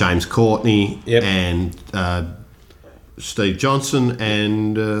James Courtney Yep. and Steve Johnson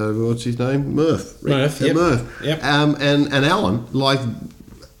and what's his name? Murph. Yep. Murph. Yep. And Alan,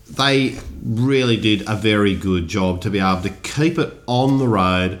 they really did a very good job to be able to keep it on the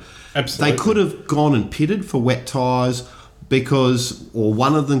road. Absolutely. They could have gone and pitted for wet tyres or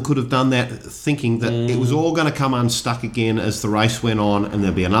one of them could have done that thinking that it was all going to come unstuck again as the race went on and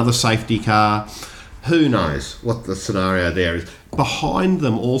there'd be another safety car. Who knows what the scenario there is. Behind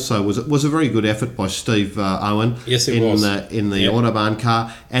them also was a very good effort by Steve Owen. Yes, it in was. In the Yep. Autobahn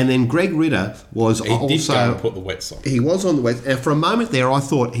car. And then Greg Ritter was He did go also... and put the wets on. He was on the wet. And for a moment there, I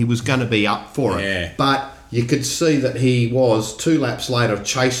thought he was going to be up for it. Yeah. But you could see that he was 2 laps later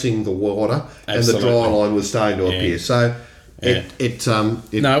chasing the water and the dry Absolutely. line was starting to appear. So... Yeah.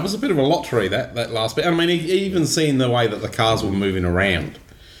 No, it was a bit of a lottery that last bit. I mean, even seeing the way that the cars were moving around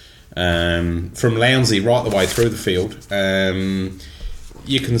from Lounsey right the way through the field,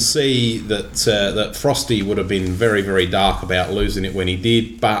 you can see that that Frosty would have been very, very dark about losing it when he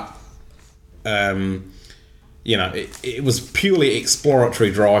did, but you know, it was purely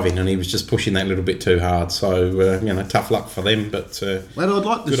exploratory driving, and he was just pushing that little bit too hard. So you know, tough luck for them. But well, I'd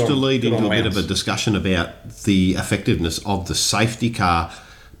like this to lead into a bit of a discussion about the effectiveness of the safety car,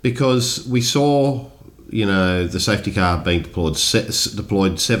 because we saw, you know, the safety car being deployed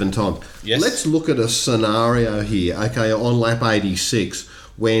 7 times. Yes. Let's look at a scenario here. Okay, on lap 86,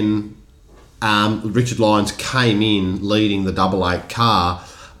 when Richard Lyons came in leading the 88 car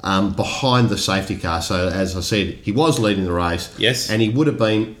behind the safety car. So, as I said, he was leading the race. Yes. And he would have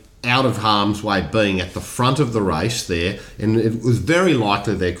been out of harm's way being at the front of the race there, and it was very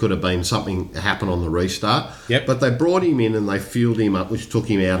likely there could have been something happen on the restart. Yep. But they brought him in and they fueled him up, which took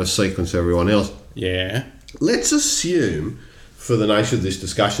him out of sequence of everyone else. yeah, Let's assume, for the nature of this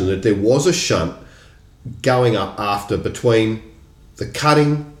discussion, that there was a shunt going up after between the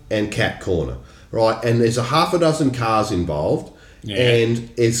cutting and cat corner, right? And there's a half a dozen cars involved, and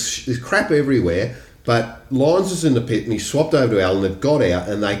there's crap everywhere. But Lyons is in the pit and he swapped over to Allen. They've got out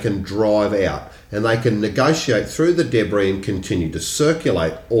and they can drive out and they can negotiate through the debris and continue to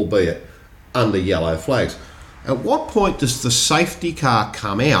circulate, albeit under yellow flags. At what point does the safety car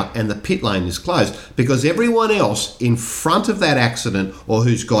come out and the pit lane is closed? Because everyone else in front of that accident or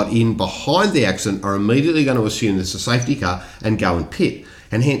who's got in behind the accident are immediately going to assume there's a safety car and go and pit.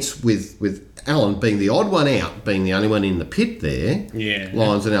 And hence, with Allen being the odd one out, being the only one in the pit there,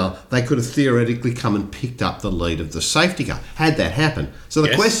 Lyons and Allen, they could have theoretically come and picked up the lead of the safety car, had that happened. So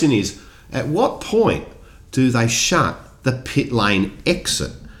the question is, at what point do they shut the pit lane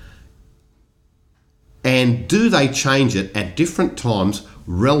exit? And do they change it at different times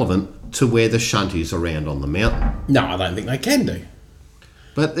relevant to where the shunt is around on the mountain? no, I don't think they can do.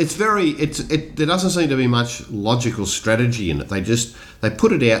 But there doesn't seem to be much logical strategy in it. They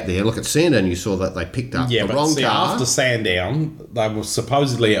put it out there. Look at Sandown, you saw that they picked up the wrong car. After Sandown, they were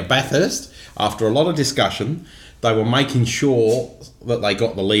supposedly at Bathurst. After a lot of discussion, they were making sure that they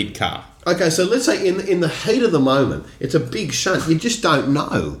got the lead car. Okay, so let's say in the heat of the moment, it's a big shunt. You just don't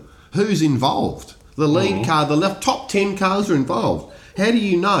know who's involved. The lead car, the top 10 cars are involved. How do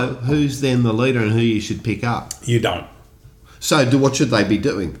you know who's then the leader and who you should pick up? You don't. So what should they be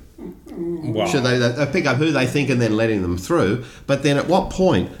doing? Well, Should they pick up who they think and then letting them through? But then at what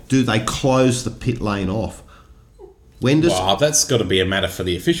point do they close the pit lane off? When does... Well, that's got to be a matter for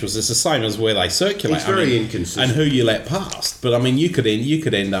the officials. It's the same as where they circulate. It's very inconsistent. And who you let past. But I mean, you could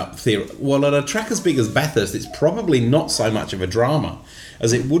end up well, at a track as big as Bathurst, it's probably not so much of a drama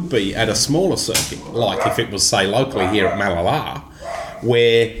as it would be at a smaller circuit, like if it was, say, locally here at Mallala,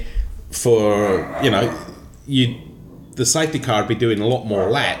 where the safety car would be doing a lot more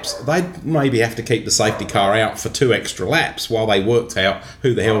laps. They'd maybe have to keep the safety car out for 2 extra laps while they worked out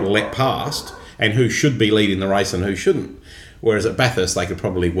who the hell to let past and who should be leading the race and who shouldn't. Whereas at Bathurst, they could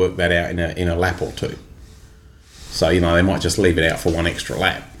probably work that out in a lap or two. So, they might just leave it out for 1 extra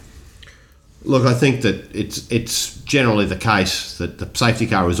lap. Look, I think that it's generally the case that the safety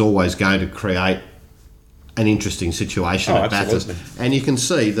car is always going to create an interesting situation at Bathurst, and you can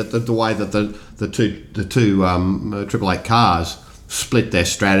see that the way that the two 888 cars split their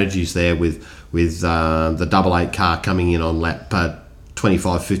strategies there with the 88 car coming in on lap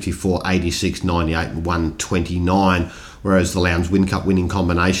 25, 54, 86, 98 and 129, whereas the Lowndes Whincup winning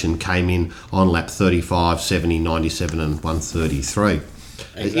combination came in on lap 35, 70, 97 and 133. Exactly.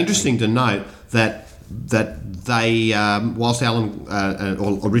 It's interesting to note that they, whilst Allen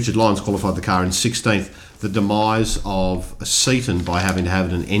or Richard Lyons qualified the car in 16th, the demise of Seaton by having to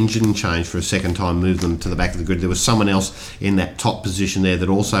have an engine change for a second time moved them to the back of the grid. There was someone else in that top position there that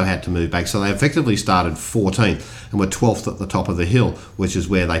also had to move back. So they effectively started 14th and were 12th at the top of the hill, which is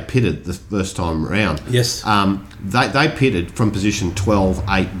where they pitted the first time around. Yes. They pitted from position 12,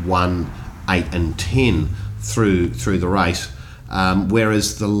 8, 1, 8 and 10 through the race,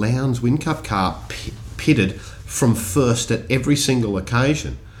 whereas the Lowndes Whincup car pitted from first at every single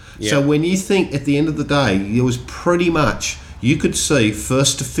occasion. Yep. So when you think at the end of the day, it was pretty much, you could see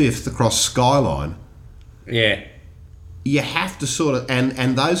first to fifth across Skyline. Yeah. You have to sort of,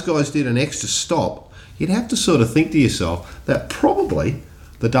 and those guys did an extra stop, you'd have to sort of think to yourself that probably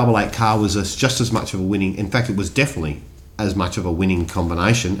the 88 car was just as much of a winning, in fact it was definitely as much of a winning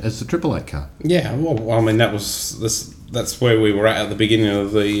combination as the 888 car. Yeah, well, I mean that's where we were at the beginning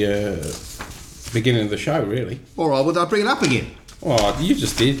of the show, really. All right, well, I'll bring it up again. Well, you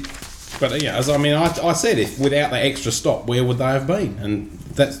just did. But yeah, I said, if without that extra stop, where would they have been? And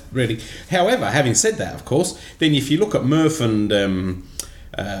that's really... However, having said that, of course, then if you look at Murph and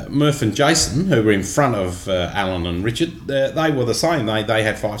Murph and Jason, who were in front of Alan and Richard, they were the same. They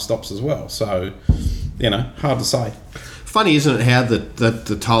had 5 stops as well. So, hard to say. Funny, isn't it, how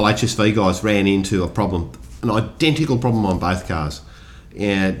the Toll HSV guys ran into a problem, an identical problem on both cars.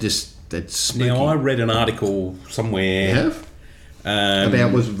 Yeah, that's spooky. Now, I read an article somewhere. You have?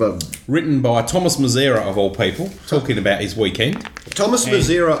 About written by Thomas Mazzera, of all people, talking about his weekend. Thomas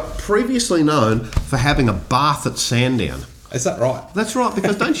Mazzera, previously known for having a bath at Sandown. Is that right? That's right,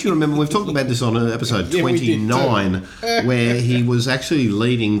 because don't you remember, we've talked about this on episode 29, where he was actually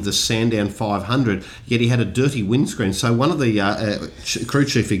leading the Sandown 500, yet he had a dirty windscreen. So one of the crew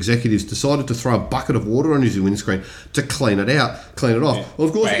chief executives decided to throw a bucket of water on his windscreen to clean it off. Yeah. Well,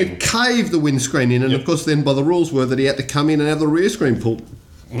 of course, it caved the windscreen in, and of course then by the rules were that he had to come in and have the rear screen pulled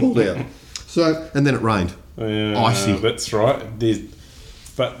out. So, and then it rained. Icy. That's right. It did.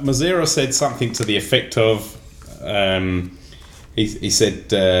 But Mazzera said something to the effect of... He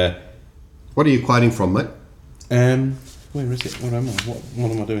said... what are you quoting from, mate? Where is it? What am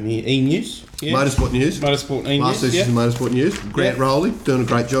I doing here? E-News? Yeah. Motorsport News. Motorsport E-News, Last season's Motorsport News. Grant Rowley doing a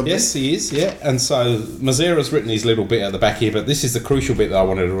great job there. Yes, he is, yeah. And so Mazzera's written his little bit at the back here, but this is the crucial bit that I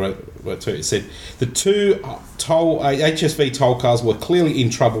wanted to write to. It said, the 2 HSV toll cars were clearly in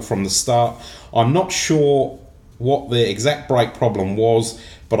trouble from the start. I'm not sure what the exact brake problem was,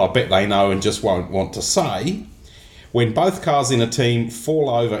 but I bet they know and just won't want to say. When both cars in a team fall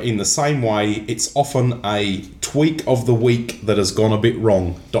over in the same way, it's often a tweak of the week that has gone a bit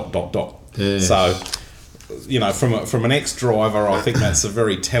wrong. ... Yes. So, from an ex-driver, I think that's a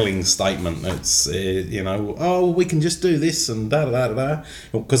very telling statement. It's, we can just do this and da-da-da-da-da.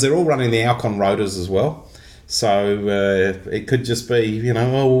 Because they're all running the Alcon rotors as well. So it could just be,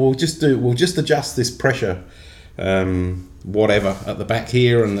 we'll just adjust this pressure. Whatever at the back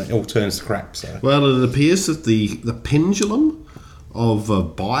here, and it all turns to crap. So. Well, it appears that the pendulum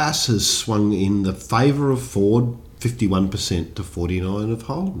of bias has swung in the favour of Ford, 51% to 49% of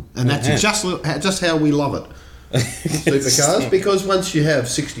Holden, and that's just how we love it. Supercars, because once you have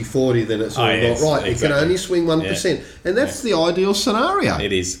 60-40, then it's all right. Exactly. It can only swing 1%, and that's the ideal scenario.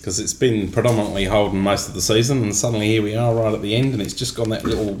 It is, because it's been predominantly Holden most of the season, and suddenly here we are right at the end, and it's just gone that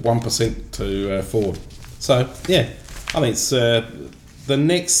little 1% to Ford. So yeah. I think it's the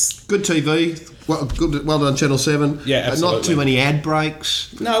next... Good TV. Well done, Channel 7. Yeah, absolutely. Not too many ad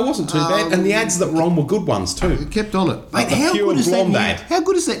breaks. No, it wasn't too bad. And the ads that were on were good ones too. It kept on it. Mate, how good is that ad? How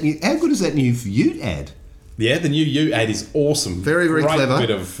good is that new Ute ad? Yeah, the new Ute ad is awesome. Very, very Great clever.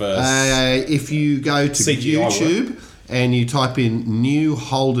 Bit of, if you go to CGI YouTube and you type in New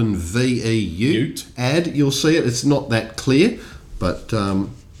Holden VE Ute ad, you'll see it. It's not that clear, but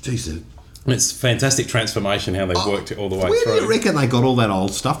geez, it's fantastic transformation how they worked it all the way where through. Where do you reckon they got all that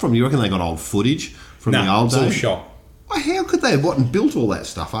old stuff from? You reckon they got old footage from the old days? It's all shot. Well, how could they have built all that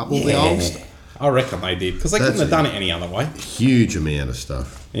stuff up? All the old stuff? I reckon they did, because they couldn't have done it any other way. Huge amount of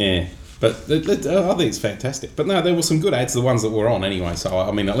stuff. Yeah, but I think it's fantastic. But no, there were some good ads, the ones that were on anyway. So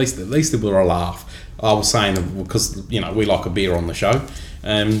I mean, at least they were a laugh. I was saying, because we like a beer on the show.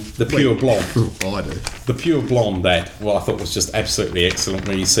 The Pure Blonde. I do. The Pure Blonde ad, I thought was just absolutely excellent,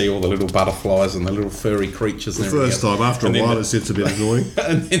 where you see all the little butterflies and the little furry creatures. The first time, after a while, it's a bit annoying.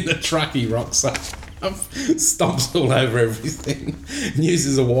 And then the truckie rocks up, stomps all over everything, and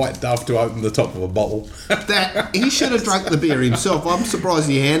uses a white dove to open the top of a bottle. He should have drunk the beer himself. I'm surprised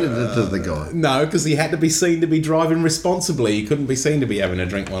he handed it to the guy. No, because he had to be seen to be driving responsibly. He couldn't be seen to be having a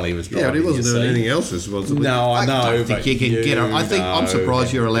drink while he was driving. Yeah, but he wasn't doing anything else responsibly. No, I know. I don't think you can get it. I think I'm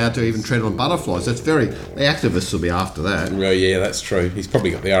surprised you're allowed to even tread on butterflies. The activists will be after that. Well, yeah, that's true. He's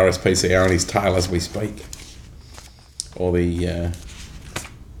probably got the RSPCA on his tail as we speak, or the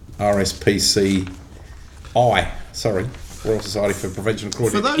RSPCI. Royal Society for Prevention of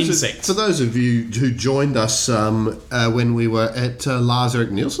Cruelty to Insects. For those of you who joined us when we were at Lars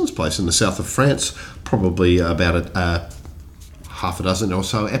Erik Nielsen's place in the south of France, probably about half a dozen or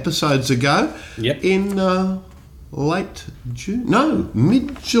so episodes ago, in late June, no,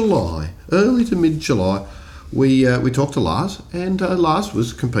 mid-July, early to mid-July, we talked to Lars, and Lars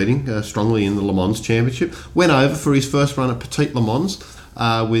was competing strongly in the Le Mans Championship. Went over for his first run at Petit Le Mans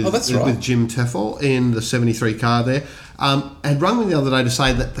with Jim Teffel in the 73 car there. And rung me the other day to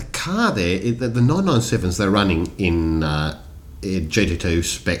say that the car there, the 997s they're running in GT2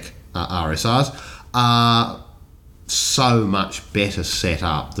 spec RSRs, are so much better set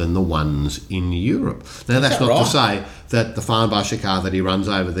up than the ones in Europe. Now, that's not to say that the Farnbosher car that he runs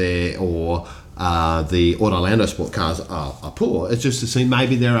over there or the Autolando Sport cars are poor. It's just to see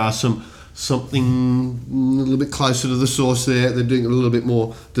maybe there are something a little bit closer to the source there. They're doing a little bit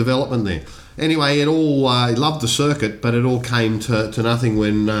more development there. Anyway, it all he loved the circuit, but it all came to nothing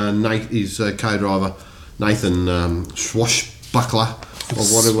when his co-driver Nathan Swashbuckler or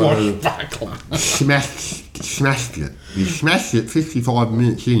whatever Swashbuckler. smashed it. He smashed it 55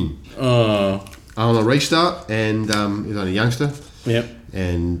 minutes in on a restart, and he's only a youngster. Yep.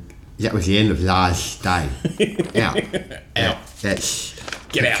 And that was the end of last day. Out. That's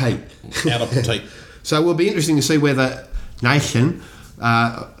Get out. petite. Out of petite. So it will be interesting to see whether Nathan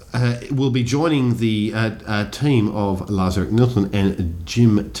will be joining the team of Lars-Erik Nielsen and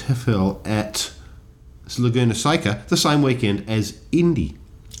Jim Tefel at Laguna Seca the same weekend as Indy.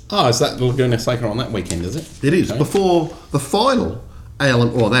 Oh, is that Laguna Seca on that weekend, is it? It is. Okay. Before the final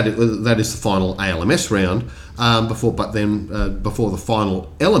that is the final ALMS round. Before the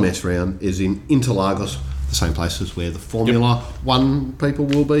final LMS round is in Interlagos, the same places where the Formula One people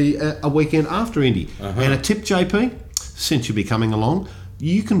will be a weekend after Indy. And a tip, JP, since you'll be coming along,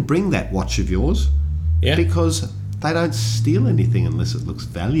 you can bring that watch of yours because they don't steal anything unless it looks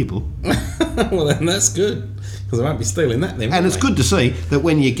valuable. Well, then that's good, because I won't be stealing that then. And will it's I? good to see that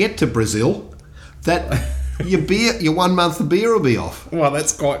when you get to Brazil, that your 1 month of beer will be off. Well,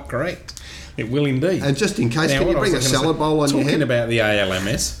 that's quite correct. It will indeed. And just in case, Now, can you what I bring a was gonna salad say, bowl on your talking head? about the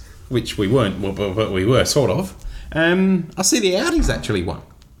ALMS, which we weren't, but we were sort of. I see the Audis actually won.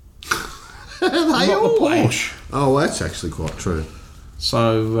 They Not all the won. Porsche. Oh, that's actually quite true.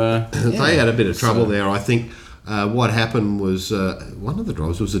 So They had a bit of trouble there. I think what happened was one of the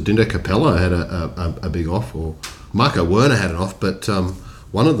drivers was Dino Capello had a big off, or Marco Werner had an off, but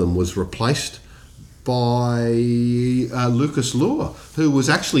one of them was replaced by Lucas Luhr, who was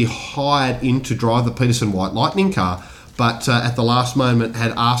actually hired in to drive the Peterson White Lightning car, but at the last moment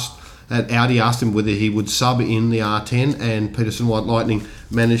had Audi asked him whether he would sub in the R10, and Peterson White Lightning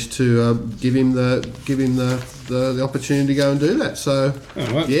managed to give him the opportunity to go and do that. So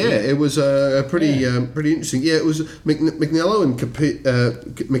that's yeah, good. it was pretty interesting. Yeah, it was McNello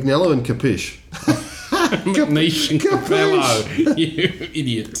and Capish. McNeish and Capello, you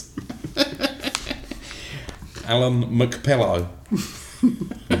idiot. Alan McPello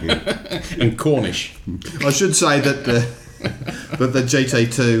and Cornish. I should say that the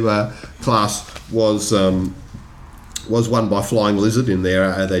GT2 class was won by Flying Lizard in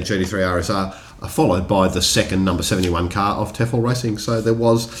their GT3 RSR, followed by the second number 71 car of Tefel Racing. So there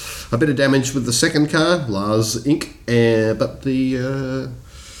was a bit of damage with the second car, Lars Inc., but the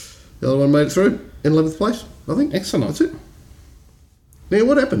other one made it through in 11th place, I think. Excellent. That's it. Now,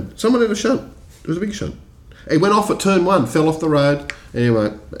 what happened? Someone had a shunt. It was a big shunt. He went off at turn 1, fell off the road, and he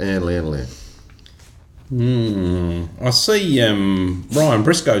went, and land. I see Ryan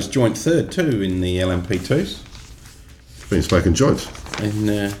Briscoe's joint third too in the LMP2s. Been spoken joints.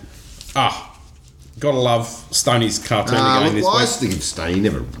 And gotta love Stoney's cartoon again this I week. was thinking Stoney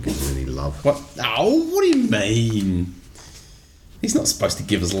never gives him any love. What? Oh, what do you mean? He's not supposed to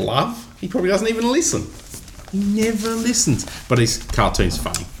give us love. He probably doesn't even listen. He never listens. But his cartoon's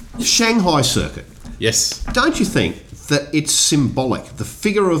funny. Shanghai circuit. Yes. Don't you think that it's symbolic? The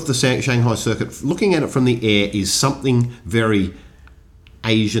figure of the Shanghai circuit, looking at it from the air, is something very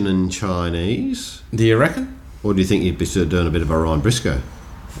Asian and Chinese? Do you reckon? Or do you think you'd be sort of doing a bit of a Ryan Briscoe,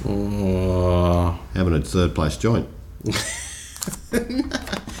 Oh. having a third place joint? You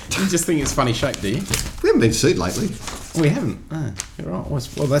just think it's funny shape, do you? We haven't been to see it lately. We haven't. Oh, you're right.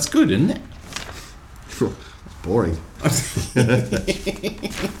 Well, that's good, isn't it? It's boring.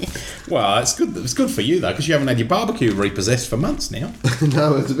 Well, it's good. It's good for you though, because you haven't had your barbecue repossessed for months now.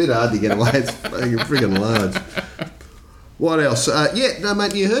 No, it's a bit hard to get away. It's friggin' large. What else? No,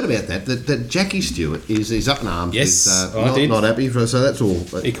 mate, you heard about that Jackie Stewart is up in arms. Yes, with, I did. Not happy for, so that's all.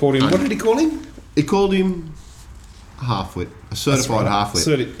 He called him. What did he call him? He called him a half-wit, a certified That's half-wit.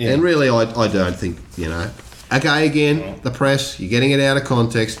 right. Yeah. And really, I don't think, Okay, again, the press, you're getting it out of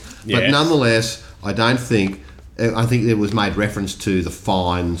context. But Yes. nonetheless, I think it was made reference to the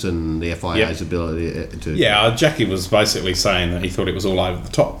fines and the FIA's ability to... Yeah, Jackie was basically saying that he thought it was all over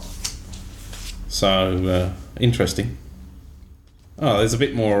the top. So, interesting. Oh, there's a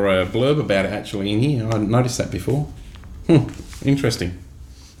bit more blurb about it actually in here. I hadn't noticed that before. Interesting.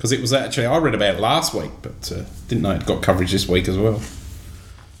 Because it was actually, I read about it last week, but didn't know it got coverage this week as well.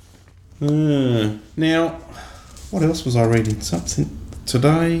 Now, what else was I reading? Something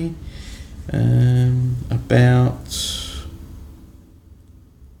today about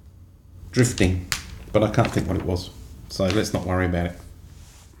drifting, but I can't think what it was. So let's not worry about it.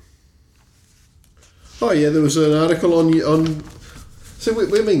 Oh, yeah, there was an article on... So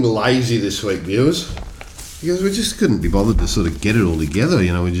we're being lazy this week, viewers, because we just couldn't be bothered to sort of get it all together.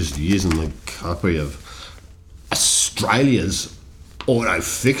 We're just using the copy of Australia's auto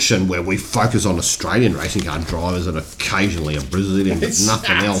fiction where we focus on Australian racing car drivers and occasionally a Brazilian, but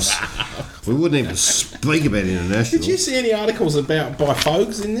nothing else. We wouldn't even speak about international. Did you see any articles about by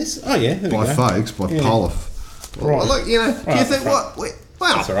Fogues in this? Oh yeah, there we By go. Fogues, by Yeah. Polloff. Right. Well, look, you know, do you Right, think right. we're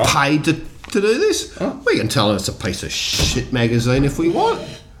not That's all right. paid to do this? Oh. We can tell them it's a piece of shit magazine if we want.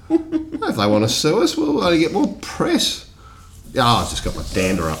 If they want to sue us, we'll only get more press. I've just got my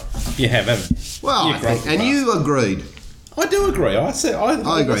dander up. You have, haven't you? Well, You I think, grumpy and you agreed. I do agree. I said I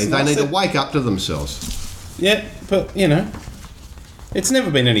I agree. They need to said- wake up to themselves. Yeah, but you know, it's never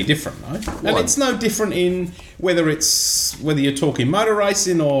been any different, though. And What? it's no different in whether you're talking motor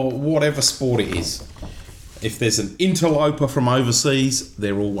racing or whatever sport it is. If there's an interloper from overseas,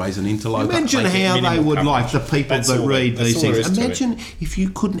 they're always an interloper. Imagine They get how they minimal would coverage. like the people That's that all read that's these all there things. is to it. Imagine if you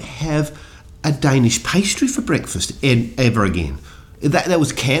couldn't have a Danish pastry for breakfast ever again. That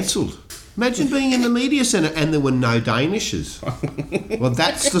was cancelled. Imagine being in the media centre and there were no Danishes. Well,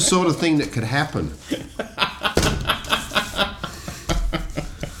 that's the sort of thing that could happen.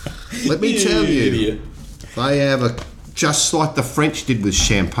 Let me tell you, Idiot. they have just like the French did with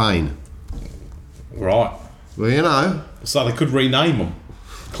champagne. Right. Well, you know, So they could rename them,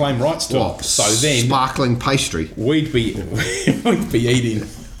 claim rights to what? them. So then Sparkling pastry. we'd be eating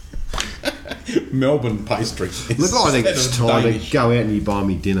Melbourne pastry. Look, I think instead it's of time Danish. to go out and you buy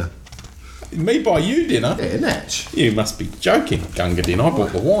me dinner. Me buy you dinner? Yeah, Natch. You must be joking, Gunga Din. I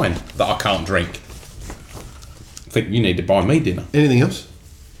bought the wine that I can't drink. I think you need to buy me dinner. Anything else?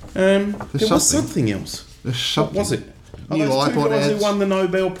 There was something. something else. There's What something. was it? New those two iPod guys ads. who won the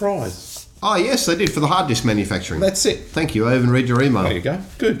Nobel Prize. Oh, yes, they did for the hard disk manufacturing. That's it. Thank you. I even read your email. There you go.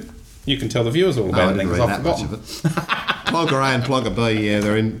 Good. You can tell the viewers all No, I about it didn't because read I've that much forgotten. of it. Plugger A and Plugger B, yeah,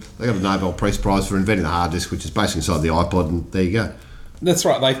 they got a Nobel Peace Prize for inventing the hard disk, which is basically inside the iPod, and there you go. That's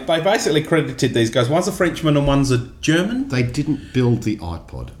right. They basically credited these guys. One's a Frenchman and one's a German. They didn't build the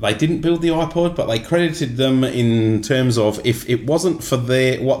iPod. They didn't build the iPod, but they credited them in terms of if it wasn't for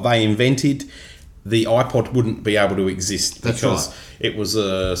what they invented, the iPod wouldn't be able to exist. That's because right. it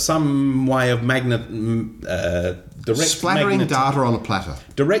was some way of direct Splattering data on a platter.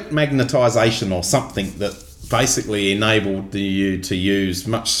 direct magnetisation or something that basically enabled you to use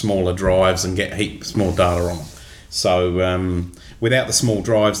much smaller drives and get heaps more data on them. So without the small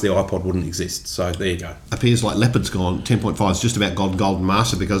drives, the iPod wouldn't exist. So there you go. Appears like Leopard's gone. 10.5 is just about gone golden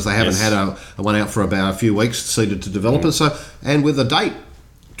master because they haven't Yes. had a one out for about a few weeks, seeded to developers. So, and with a date,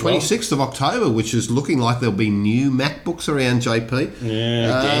 26th of October, which is looking like there'll be new MacBooks around, JP.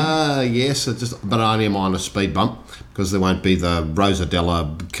 Yeah, again. Yes, but only a minor speed bump because there won't be the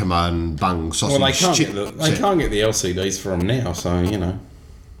Rosadella Command Bung sausage Well, they can't chip. get the LCDs for them now, so you know,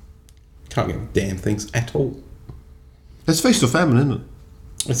 can't get damn things at all. It's feast or famine, isn't it?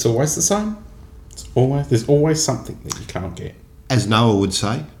 It's always the same. There's always something that you can't get. As Noah would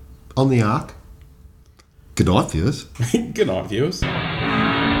say, on the ark. Good night, viewers. Good night, viewers.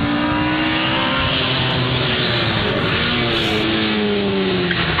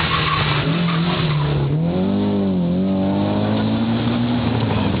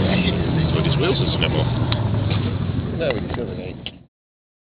 These wheels is no more. No, we should have.